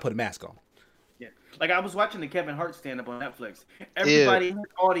 You got to put a mask on. yeah. Like, I was watching the Kevin Hart stand-up on Netflix. Everybody in the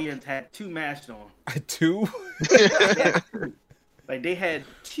audience had 2 masks on. I do. Like, they had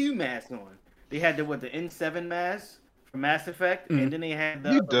 2 masks on. They had the N7 mask from Mass Effect, and then they had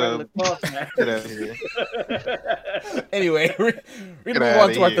the You regular dumb. cloth mask. Get out of here. Anyway, we're gonna move outta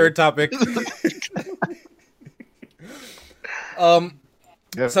on to our here. third topic.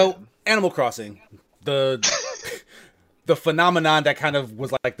 So, Animal Crossing, the phenomenon that kind of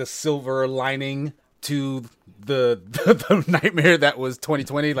was like the silver lining to the nightmare that was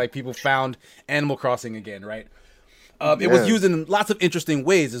 2020. Like, people found Animal Crossing again, right? It was Yeah. used in lots of interesting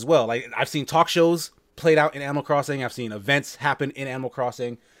ways as well. Like, I've seen talk shows played out in Animal Crossing. I've seen events happen in Animal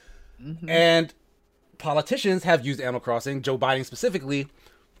Crossing. And politicians have used Animal Crossing, Joe Biden specifically,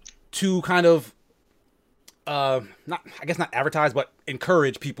 to kind of not I guess not advertise, but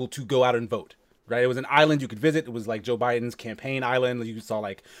encourage people to go out and vote. Right, it was an island you could visit. It was like Joe Biden's campaign island. You saw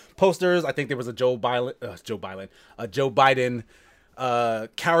like posters. I think there was a Joe Biden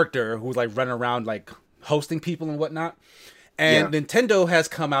character who was like running around like hosting people and whatnot. And Nintendo has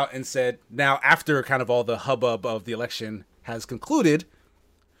come out and said now, after kind of all the hubbub of the election has concluded,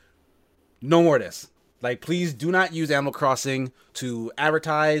 no more of this. Like, please do not use Animal Crossing to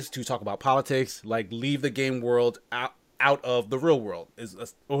advertise, to talk about politics. Like, leave the game world out of the real world,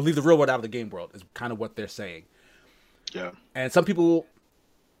 or leave the real world out of the game world is kind of what they're saying. Yeah. And some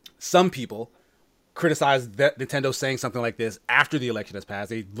people criticize that Nintendo saying something like this after the election has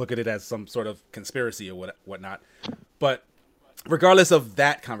passed. They look at it as some sort of conspiracy or whatnot. But regardless of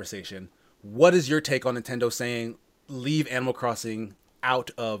that conversation, what is your take on Nintendo saying leave Animal Crossing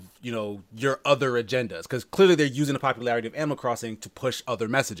out of, you know, your other agendas? Because clearly they're using the popularity of Animal Crossing to push other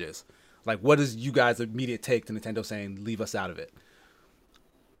messages. Like, what is you guys' immediate take to Nintendo saying leave us out of it?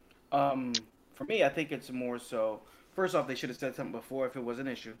 For me, I think it's more so. First off, they should have said something before if it was an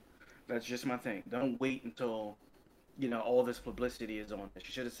issue. That's just my thing. Don't wait until, you know, all this publicity is on it.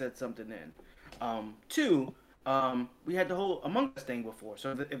 You should have said something then. Two, we had the whole Among Us thing before,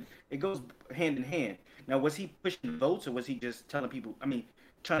 so it goes hand in hand. Now, was he pushing votes, or was he just telling people? I mean,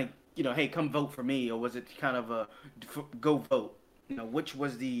 trying to, you know, hey, come vote for me, or was it kind of a go vote? You know, which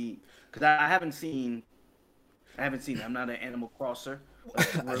was the? Because I haven't seen. I'm not an Animal Crosser.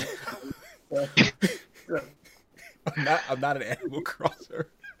 I'm not an Animal Crosser.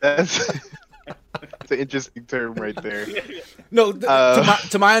 That's an interesting term right there. No,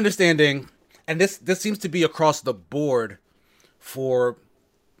 to my understanding, and this seems to be across the board for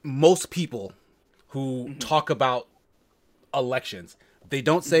most people who talk about elections. They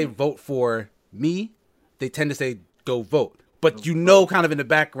don't say vote for me. They tend to say go vote. But you know kind of in the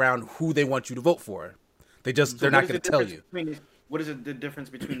background who they want you to vote for. They're not going to tell you. What is the difference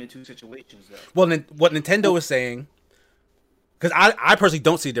between the two situations, though? Well, what Nintendo is saying, because I personally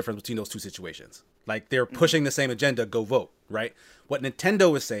don't see a difference between those two situations. Like, they're pushing the same agenda, go vote, right? What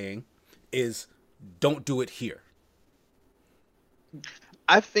Nintendo is saying is don't do it here.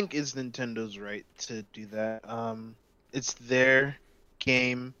 I think it's Nintendo's right to do that. It's their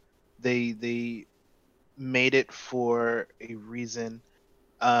game. They made it for a reason.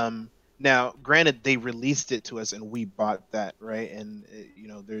 Now, granted, they released it to us and we bought that, right? And you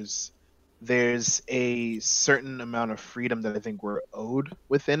know, there's a certain amount of freedom that I think we're owed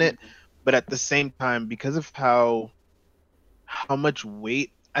within it, but at the same time, because of how much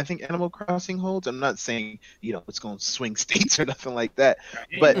weight I think Animal Crossing holds, I'm not saying, you know, it's going to swing states or nothing like that,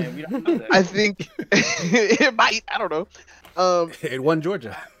 but we don't know that. I think it might. I don't know. It won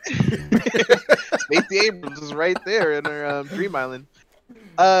Georgia. Stacey Abrams is right there in her Dream Island.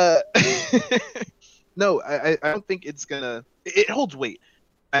 No, I don't think it's gonna. It holds weight.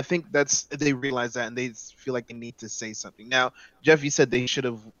 I think they realize that and they feel like they need to say something. Now, Jeff, you said they should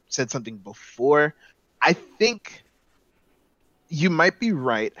have said something before. I think you might be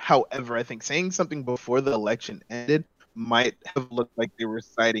right. However, I think saying something before the election ended might have looked like they were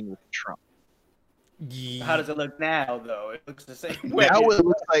siding with Trump. How does it look now, though? It looks the same way. Now it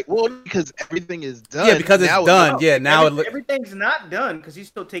looks like, well, because everything is done. Yeah, because it's done. Yeah, now everything's not done because he's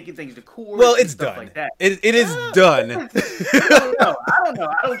still taking things to court. Well, it's stuff done. Like that. It is done. I don't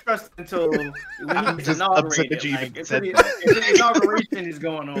know. I don't trust it until when he's inaugurated. Like, if the inauguration is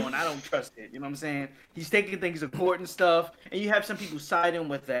going on, I don't trust it. You know what I'm saying? He's taking things to court and stuff, and you have some people siding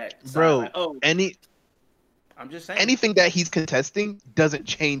with that. Bro, like, oh, I'm just saying. Anything that he's contesting doesn't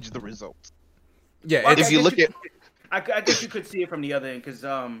change the results. Yeah, well, if you look at, I guess you could see it from the other end because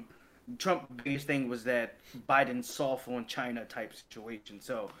Trump's biggest thing was that Biden's soft on China type situation.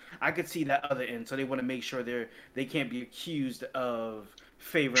 So I could see that other end. So they want to make sure they can't be accused of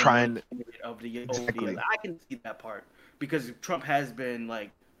favoring one of the exactly. I can see that part because Trump has been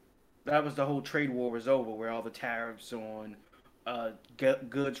like that was the whole trade war was over where all the tariffs on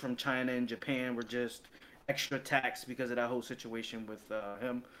goods from China and Japan were just extra tax because of that whole situation with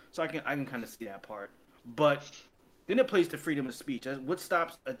him. So I can kind of see that part. But then it plays to freedom of speech. What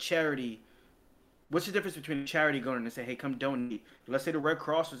stops a charity? What's the difference between a charity going and say, hey, come donate? Let's say the Red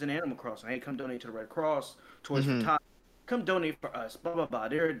Cross was in Animal Crossing. Hey, come donate to the Red Cross, Toys for Tots. Come donate for us, blah, blah, blah.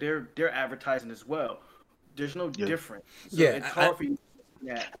 They're advertising as well. There's no difference. So it's hard for you.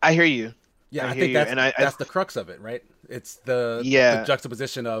 Yeah. I hear you. Yeah, I think that's the crux of it, right? It's the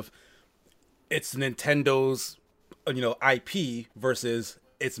juxtaposition of it's Nintendo's, IP versus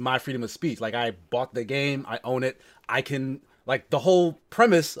it's my freedom of speech. Like, I bought the game, I own it. I can, like, the whole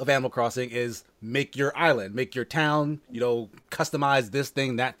premise of Animal Crossing is make your island, make your town, customize this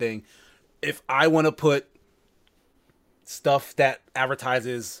thing, that thing. If I want to put stuff that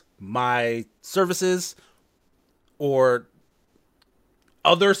advertises my services or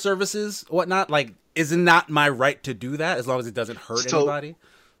other services, whatnot, like, is it not my right to do that as long as it doesn't hurt anybody?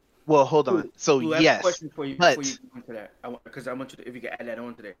 Well, hold on. So Ooh, I have a yes, question for you but before you go into that. Because I want you to, if you can add that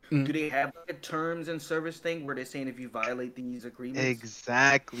on to there. Mm. Do they have like a terms and service thing where they're saying if you violate these agreements?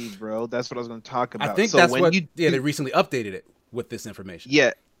 exactly, bro. That's what I was going to talk about. I think so that's when what. you They recently updated it with this information.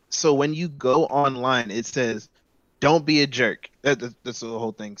 yeah. So when you go online, it says, "Don't be a jerk." That's the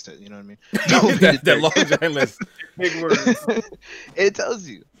whole thing says. You know what I mean? Don't be a that long jerk. giant list. Big words. It tells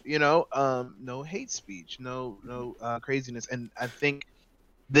you, no hate speech, no craziness, and I think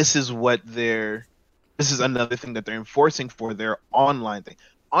this is this is another thing that they're enforcing for their online thing.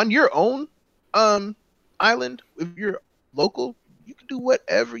 On your own island, if you're local, you can do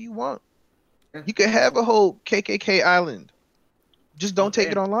whatever you want. You can have a whole KKK island. Just don't take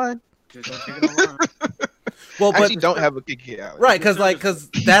it online. Just don't take it online. Well, but Actually, don't have a KKK island. right, because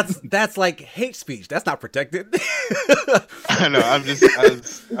that's like hate speech. That's not protected. I know. I was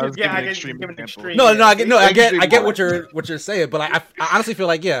Yeah, giving I an guess extreme give an example. extreme. No, I get Extreme what you're saying, but I honestly feel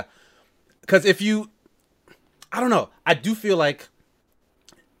like, yeah, because I don't know, I do feel like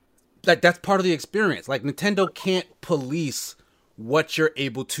that's part of the experience. Like, Nintendo can't police what you're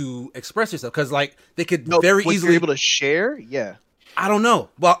able to express yourself, because like they could very what easily you're able to share. Yeah. I don't know.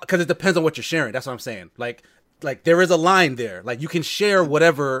 Well, because it depends on what you're sharing. That's what I'm saying. Like there is a line there. Like, you can share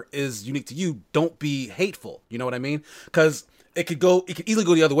whatever is unique to you. Don't be hateful. You know what I mean? Because it could easily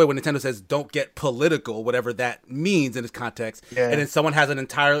go the other way when Nintendo says don't get political, whatever that means in this context. Yeah. And then someone has an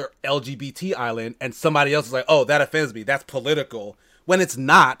entire LGBT island and somebody else is like, oh, that offends me. That's political. When it's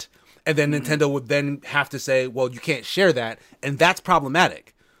not. And then Nintendo would then have to say, well, you can't share that. And that's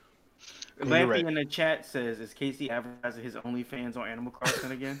problematic. Lampy right. in the chat says, "Is Casey advertising his OnlyFans on Animal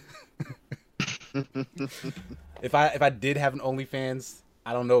Crossing again?" If I did have an OnlyFans,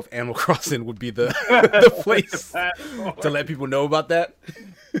 I don't know if Animal Crossing would be the place to let people know about that.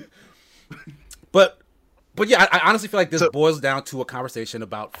 but yeah, I honestly feel like this boils down to a conversation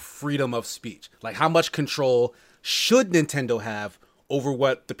about freedom of speech. Like, how much control should Nintendo have over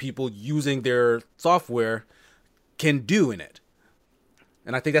what the people using their software can do in it?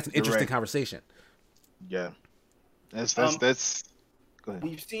 And I think that's an interesting conversation. Yeah. That's go ahead.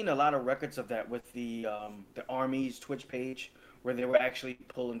 We've seen a lot of records of that with the Army's Twitch page, where they were actually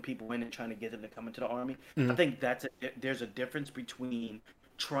pulling people in and trying to get them to come into the Army. I think there's a difference between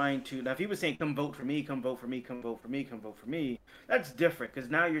trying to, now if he was saying come vote for me, come vote for me, come vote for me, come vote for me, that's different, because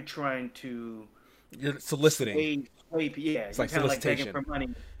now you're trying to You're soliciting. yeah, It's like kind of like solicitation. begging for money.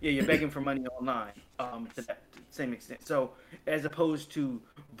 Yeah, you're begging for money online. To that same extent. So as opposed to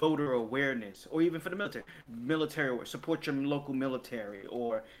voter awareness, or even for the military, or support your local military,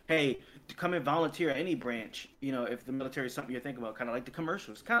 or hey, come and volunteer at any branch. You know, if the military is something you're thinking about, kind of like the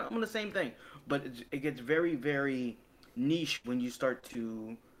commercials, kind of the same thing. But it gets very, very niche when you start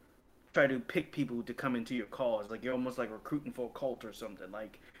to try to pick people to come into your cause. Like, you're almost like recruiting for a cult or something.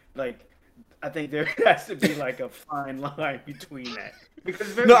 Like I think there has to be like a fine line between that.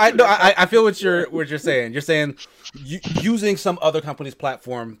 Because I feel what you're saying. You're saying using some other company's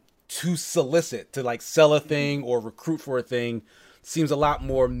platform to solicit, to like sell a thing or recruit for a thing, seems a lot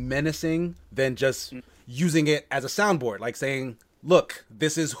more menacing than just using it as a soundboard. Like saying, look,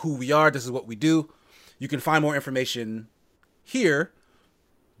 this is who we are, this is what we do. You can find more information here,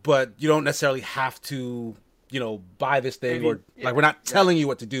 but you don't necessarily have to, buy this thing, or like, we're not telling you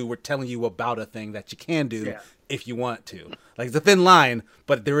what to do. We're telling you about a thing that you can do if you want to. Like, it's a thin line,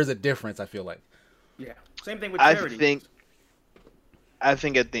 but there is a difference, I feel like. Yeah. Same thing with charity. I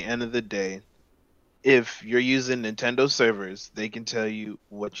think at the end of the day, if you're using Nintendo servers, they can tell you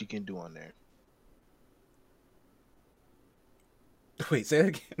what you can do on there. Wait, say it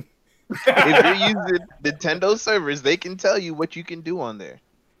again. If you're using Nintendo servers, they can tell you what you can do on there.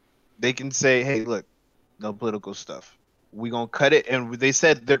 They can say, hey, look, no political stuff. We're gonna cut it, and they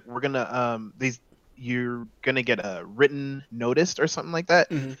said that we're gonna you're gonna get a written notice or something like that.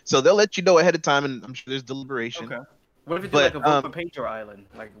 Mm-hmm. So they'll let you know ahead of time, and I'm sure there's deliberation. Okay. What if they do like a vote for Pedro Island?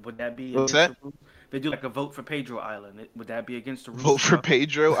 Like, would that be what's that? They do like a vote for Pedro Island. Would that be against the rules? Vote for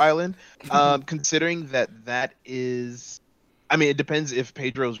Pedro Island? Considering that is, I mean, it depends if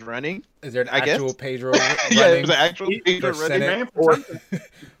Pedro's running. Is there an actual Pedro running? Yeah, there's an actual Pedro running.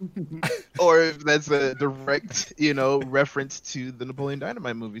 Or if that's a direct, reference to the Napoleon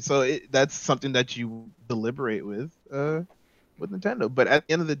Dynamite movie. So that's something that you deliberate with Nintendo. But at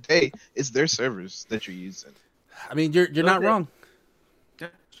the end of the day, it's their servers that you're using. I mean, you're not wrong. Yeah,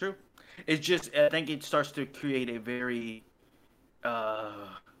 it's true. It's just, I think it starts to create a very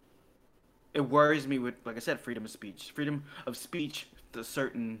it worries me with, like I said, freedom of speech to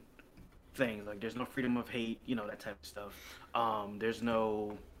certain things. Like there's no freedom of hate, that type of stuff. There's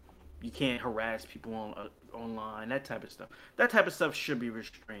no, you can't harass people online, that type of stuff. That type of stuff should be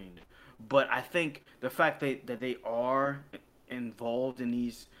restrained. But I think the fact that they are involved in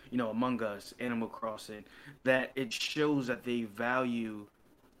these, Among Us, Animal Crossing, that it shows that they value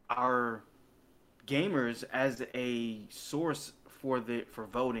our gamers as a source for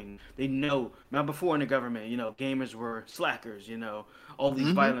voting. They know now before in the government, gamers were slackers. All these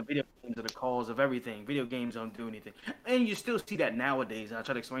Hmm. violent video games are the cause of everything. Video games don't do anything, and you still see that nowadays. And I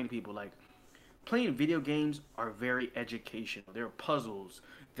try to explain to people like playing video games are very educational. They're puzzles.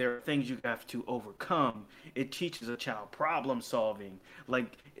 There are things you have to overcome. It teaches a child problem solving.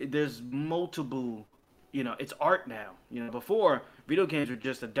 Like there's multiple, it's art now. Before video games were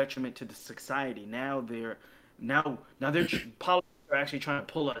just a detriment to the society. Now they're politics are actually trying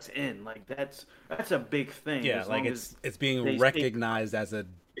to pull us in. Like that's a big thing. Yeah, As like long as it's being they stay. recognized as a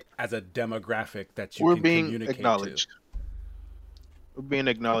demographic that you We're can being communicate to. acknowledged. We're being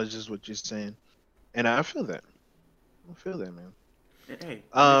acknowledged is what you're saying, and I feel that. I feel that, man. Hey,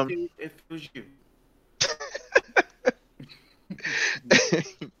 Um, if it was you.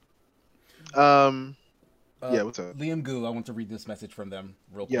 um, yeah. What's up? Liam Goo, I want to read this message from them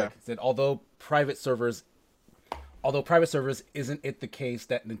real Yeah. quick. It said, although private servers isn't it the case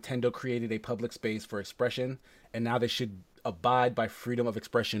that Nintendo created a public space for expression and now they should abide by freedom of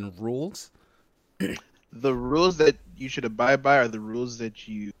expression rules? The rules that you should abide by are the rules that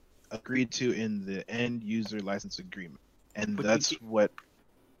you agreed to in the end user license agreement, and But that's you, what.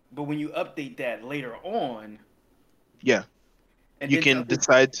 but when you update that later on, Yeah, and you then can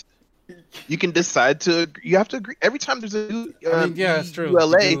decide. You can decide to. You have to agree every time there's a new I mean, yeah, it's true.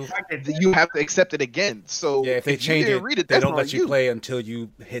 ULA. You do- You have to accept it again. So Yeah, if they you change didn't it, read it, they that's don't on let you you. play until you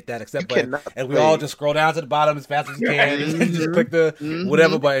hit that accept You button. cannot And we play. all just scroll down to the bottom as fast as we can and just Mhm. click the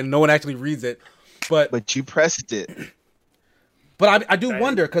whatever button. No one actually reads it. But You pressed it. I do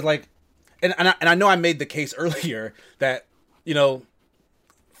wonder because like, and I know I made the case earlier that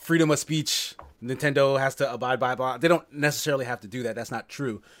freedom of speech, Nintendo has to abide by. Blah. They don't necessarily have to do that. That's not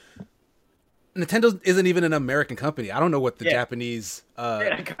true. Nintendo isn't even an American company. I don't know what the Yeah. Japanese.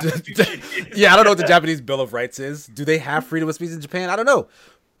 Yeah, I got you. Yeah, I don't know what the Japanese Bill of Rights is. Do they have freedom of speech in Japan? I don't know.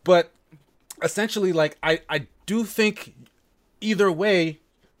 But essentially, like, I do think either way,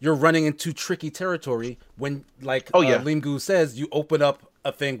 you're running into tricky territory when, like, Oh, yeah. Lim Gu says, you open up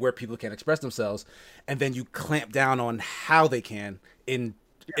a thing where people can express themselves, and then you clamp down on how they can in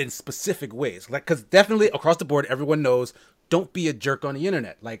specific ways. Like, because definitely across the board, everyone knows don't be a jerk on the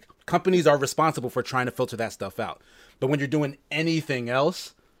internet. Like, companies are responsible for trying to filter that stuff out. But when you're doing anything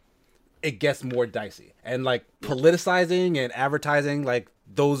else, it gets more dicey. And like politicizing and advertising, like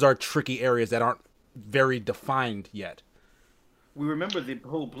those are tricky areas that aren't very defined yet. We remember the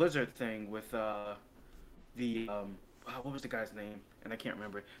whole Blizzard thing with what was the guy's name? And I can't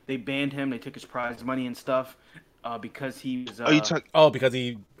remember. They banned him. They took his prize money and stuff because he was. Oh, you talk. Oh, because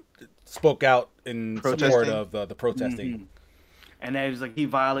he spoke out in support Protesting? of the protesting. Mhm. And that was like he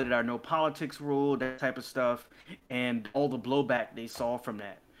violated our no politics rule, that type of stuff, and all the blowback they saw from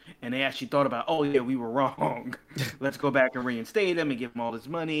that. And they actually thought about, oh yeah, we were wrong. Let's go back and reinstate him and give him all his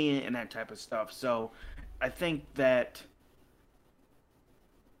money and that type of stuff. So I think that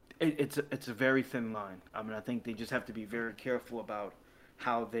it's a very thin line. I mean, I think they just have to be very careful about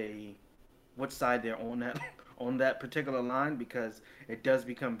what side they're on that on that particular line because it does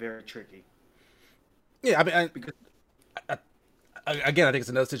become very tricky. Yeah, I mean, Because again, I think it's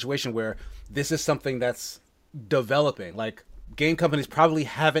another situation where this is something that's developing. Like, game companies probably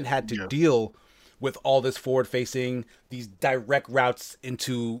haven't had to Yeah. deal with all this forward facing, these direct routes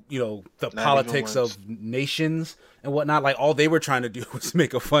into, the Not politics even once. of nations and whatnot. Like, all they were trying to do was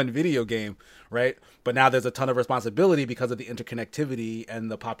make a fun video game, right? But now there's a ton of responsibility because of the interconnectivity and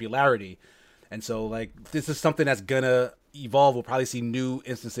the popularity. And so, like, this is something that's gonna evolve. We'll probably see new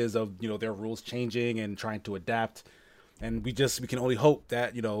instances of, their rules changing and trying to adapt. And we can only hope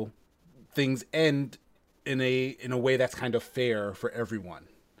that, things end in a way that's kind of fair for everyone.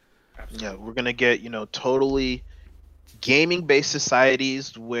 Yeah, we're gonna get totally gaming-based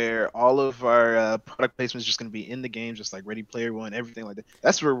societies where all of our product placement is just gonna be in the game, just like Ready Player One, everything like that.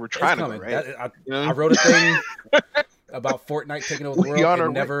 That's where we're trying to go, right? You know? I wrote a thing about Fortnite taking over the We on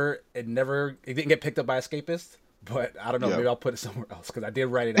world. our It didn't get picked up by Escapist, but I don't know. Yeah. Maybe I'll put it somewhere else because I did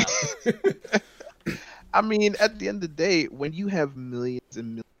write it out. I mean, at the end of the day, when you have millions and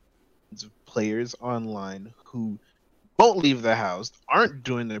millions of players online who won't leave the house, aren't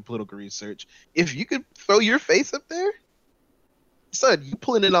doing their political research, if you could throw your face up there, son, you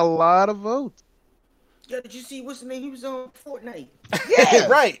pulling in a lot of votes. Yeah, did you see what's the name? He was on Fortnite. Yeah,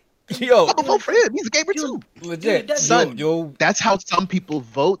 Right. Yo, I'm gonna vote for him. He's a gamer Dude, too. legit. Dude, Son, Yo, that's how some people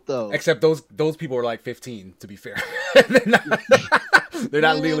vote, though. except those people are like 15, to be fair. They're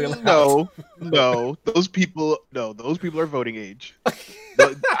not legally allowed. No, those people are voting age.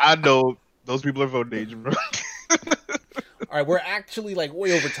 I know those people are voting age, bro. All right, we're actually like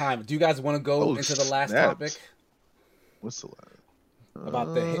way over time. Do you guys want to go Oh, into the last snaps. topic What's the last?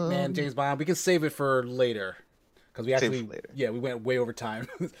 about the Hitman James Bond? We can save it for later because we Save it actually, for later. yeah, we went way over time.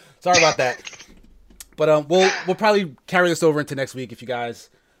 Sorry about that. But we'll probably carry this over into next week if you guys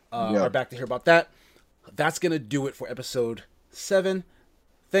Yeah. are back to hear about that. That's gonna do it for episode 7.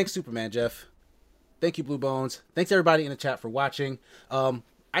 Thanks, Superman Jeff. Thank you, Blue Bones. Thanks everybody in the chat for watching.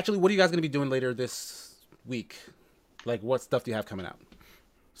 Actually, what are you guys gonna be doing later this week? Like, what stuff do you have coming out?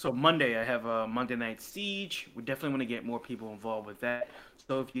 So Monday, I have a Monday Night Siege. We definitely want to get more people involved with that.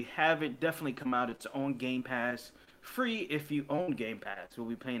 So if you haven't, definitely come out. It's on Game Pass. Free if you own Game Pass. We'll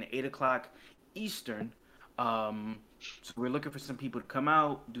be playing at 8 o'clock Eastern. So we're looking for some people to come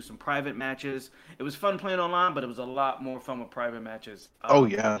out, do some private matches. It was fun playing online, but it was a lot more fun with private matches. Oh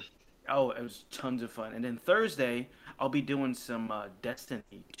yeah. Oh, it was tons of fun. And then Thursday, I'll be doing some Destiny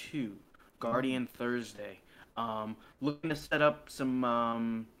 2, Guardian Thursday. Looking to set up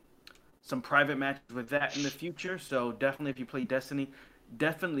some private matches with that in the future. So definitely, if you play Destiny,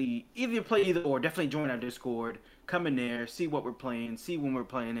 definitely definitely join our Discord. Come in there, see what we're playing, see when we're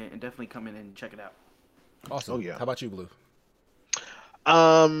playing it, and definitely come in and check it out. Awesome. Oh, yeah. How about you, Blue?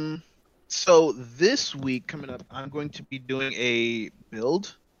 So this week coming up, I'm going to be doing a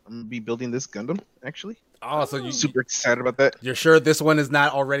build. I'm gonna be building this Gundam, actually. Oh, so you Super excited about that. you're sure this one is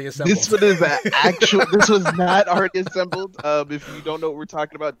not already assembled? This one is this was not already assembled. If you don't know what we're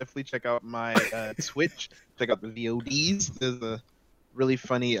talking about, definitely check out my Twitch. Check out the VODs. There's a really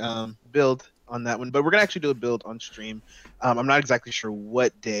funny build on that one. But we're gonna actually do a build on stream. I'm not exactly sure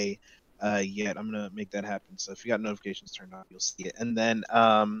what day yet. I'm gonna make that happen. So if you got notifications turned on, you'll see it. And then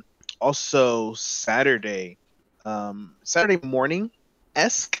also Saturday morning. I'm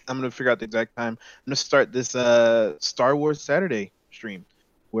gonna figure out the exact time. I'm gonna start this Star Wars Saturday stream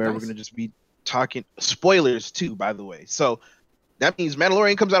where Nice. we're gonna just be talking spoilers too, by the way. So that means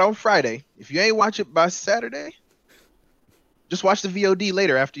Mandalorian comes out on Friday. If you ain't watch it by Saturday, just watch the VOD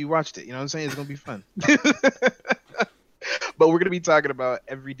later after you watched it. You know what I'm saying? It's gonna be fun. But we're gonna be talking about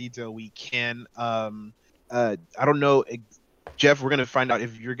every detail we can. I don't know, Jeff. We're gonna find out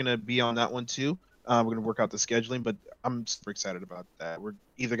if you're gonna be on that one too. We're gonna work out the scheduling, but I'm super excited about that. We're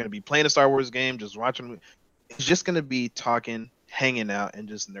either gonna be playing a Star Wars game, just watching. It's just gonna be talking, hanging out, and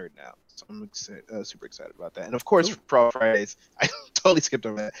just nerding out. So I'm super excited about that. And of course, Cool. for All Fridays, I totally skipped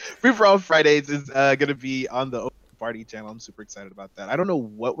over that. Free for All Fridays is gonna be on the Open Party channel. I'm super excited about that. I don't know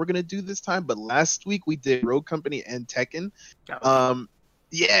what we're gonna do this time, but last week we did Rogue Company and Tekken.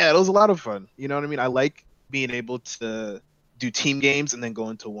 Yeah, it was a lot of fun. You know what I mean? I like being able to do team games and then go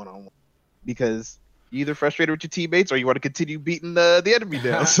into one-on-one because you're either frustrated with your teammates or you want to continue beating the enemy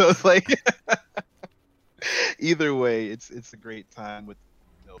down. So it's like either way, it's a great time with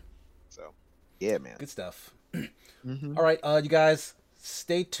so yeah, man. Good stuff. Mhm. All right, you guys,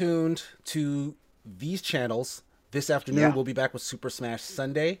 stay tuned to these channels. This afternoon, Yeah. we'll be back with Super Smash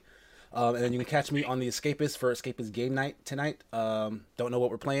Sunday. And then you can catch me on The Escapist for Escapist Game Night tonight. Don't know what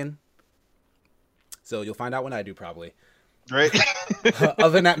we're playing. So you'll find out when I do, probably. Right. Other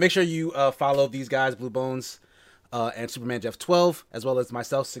than that, make sure you follow these guys, Blue Bones and Superman Jeff 12, as well as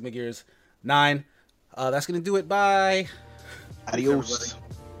myself, Sigma Gears 9. That's going to do it. Bye. Adios.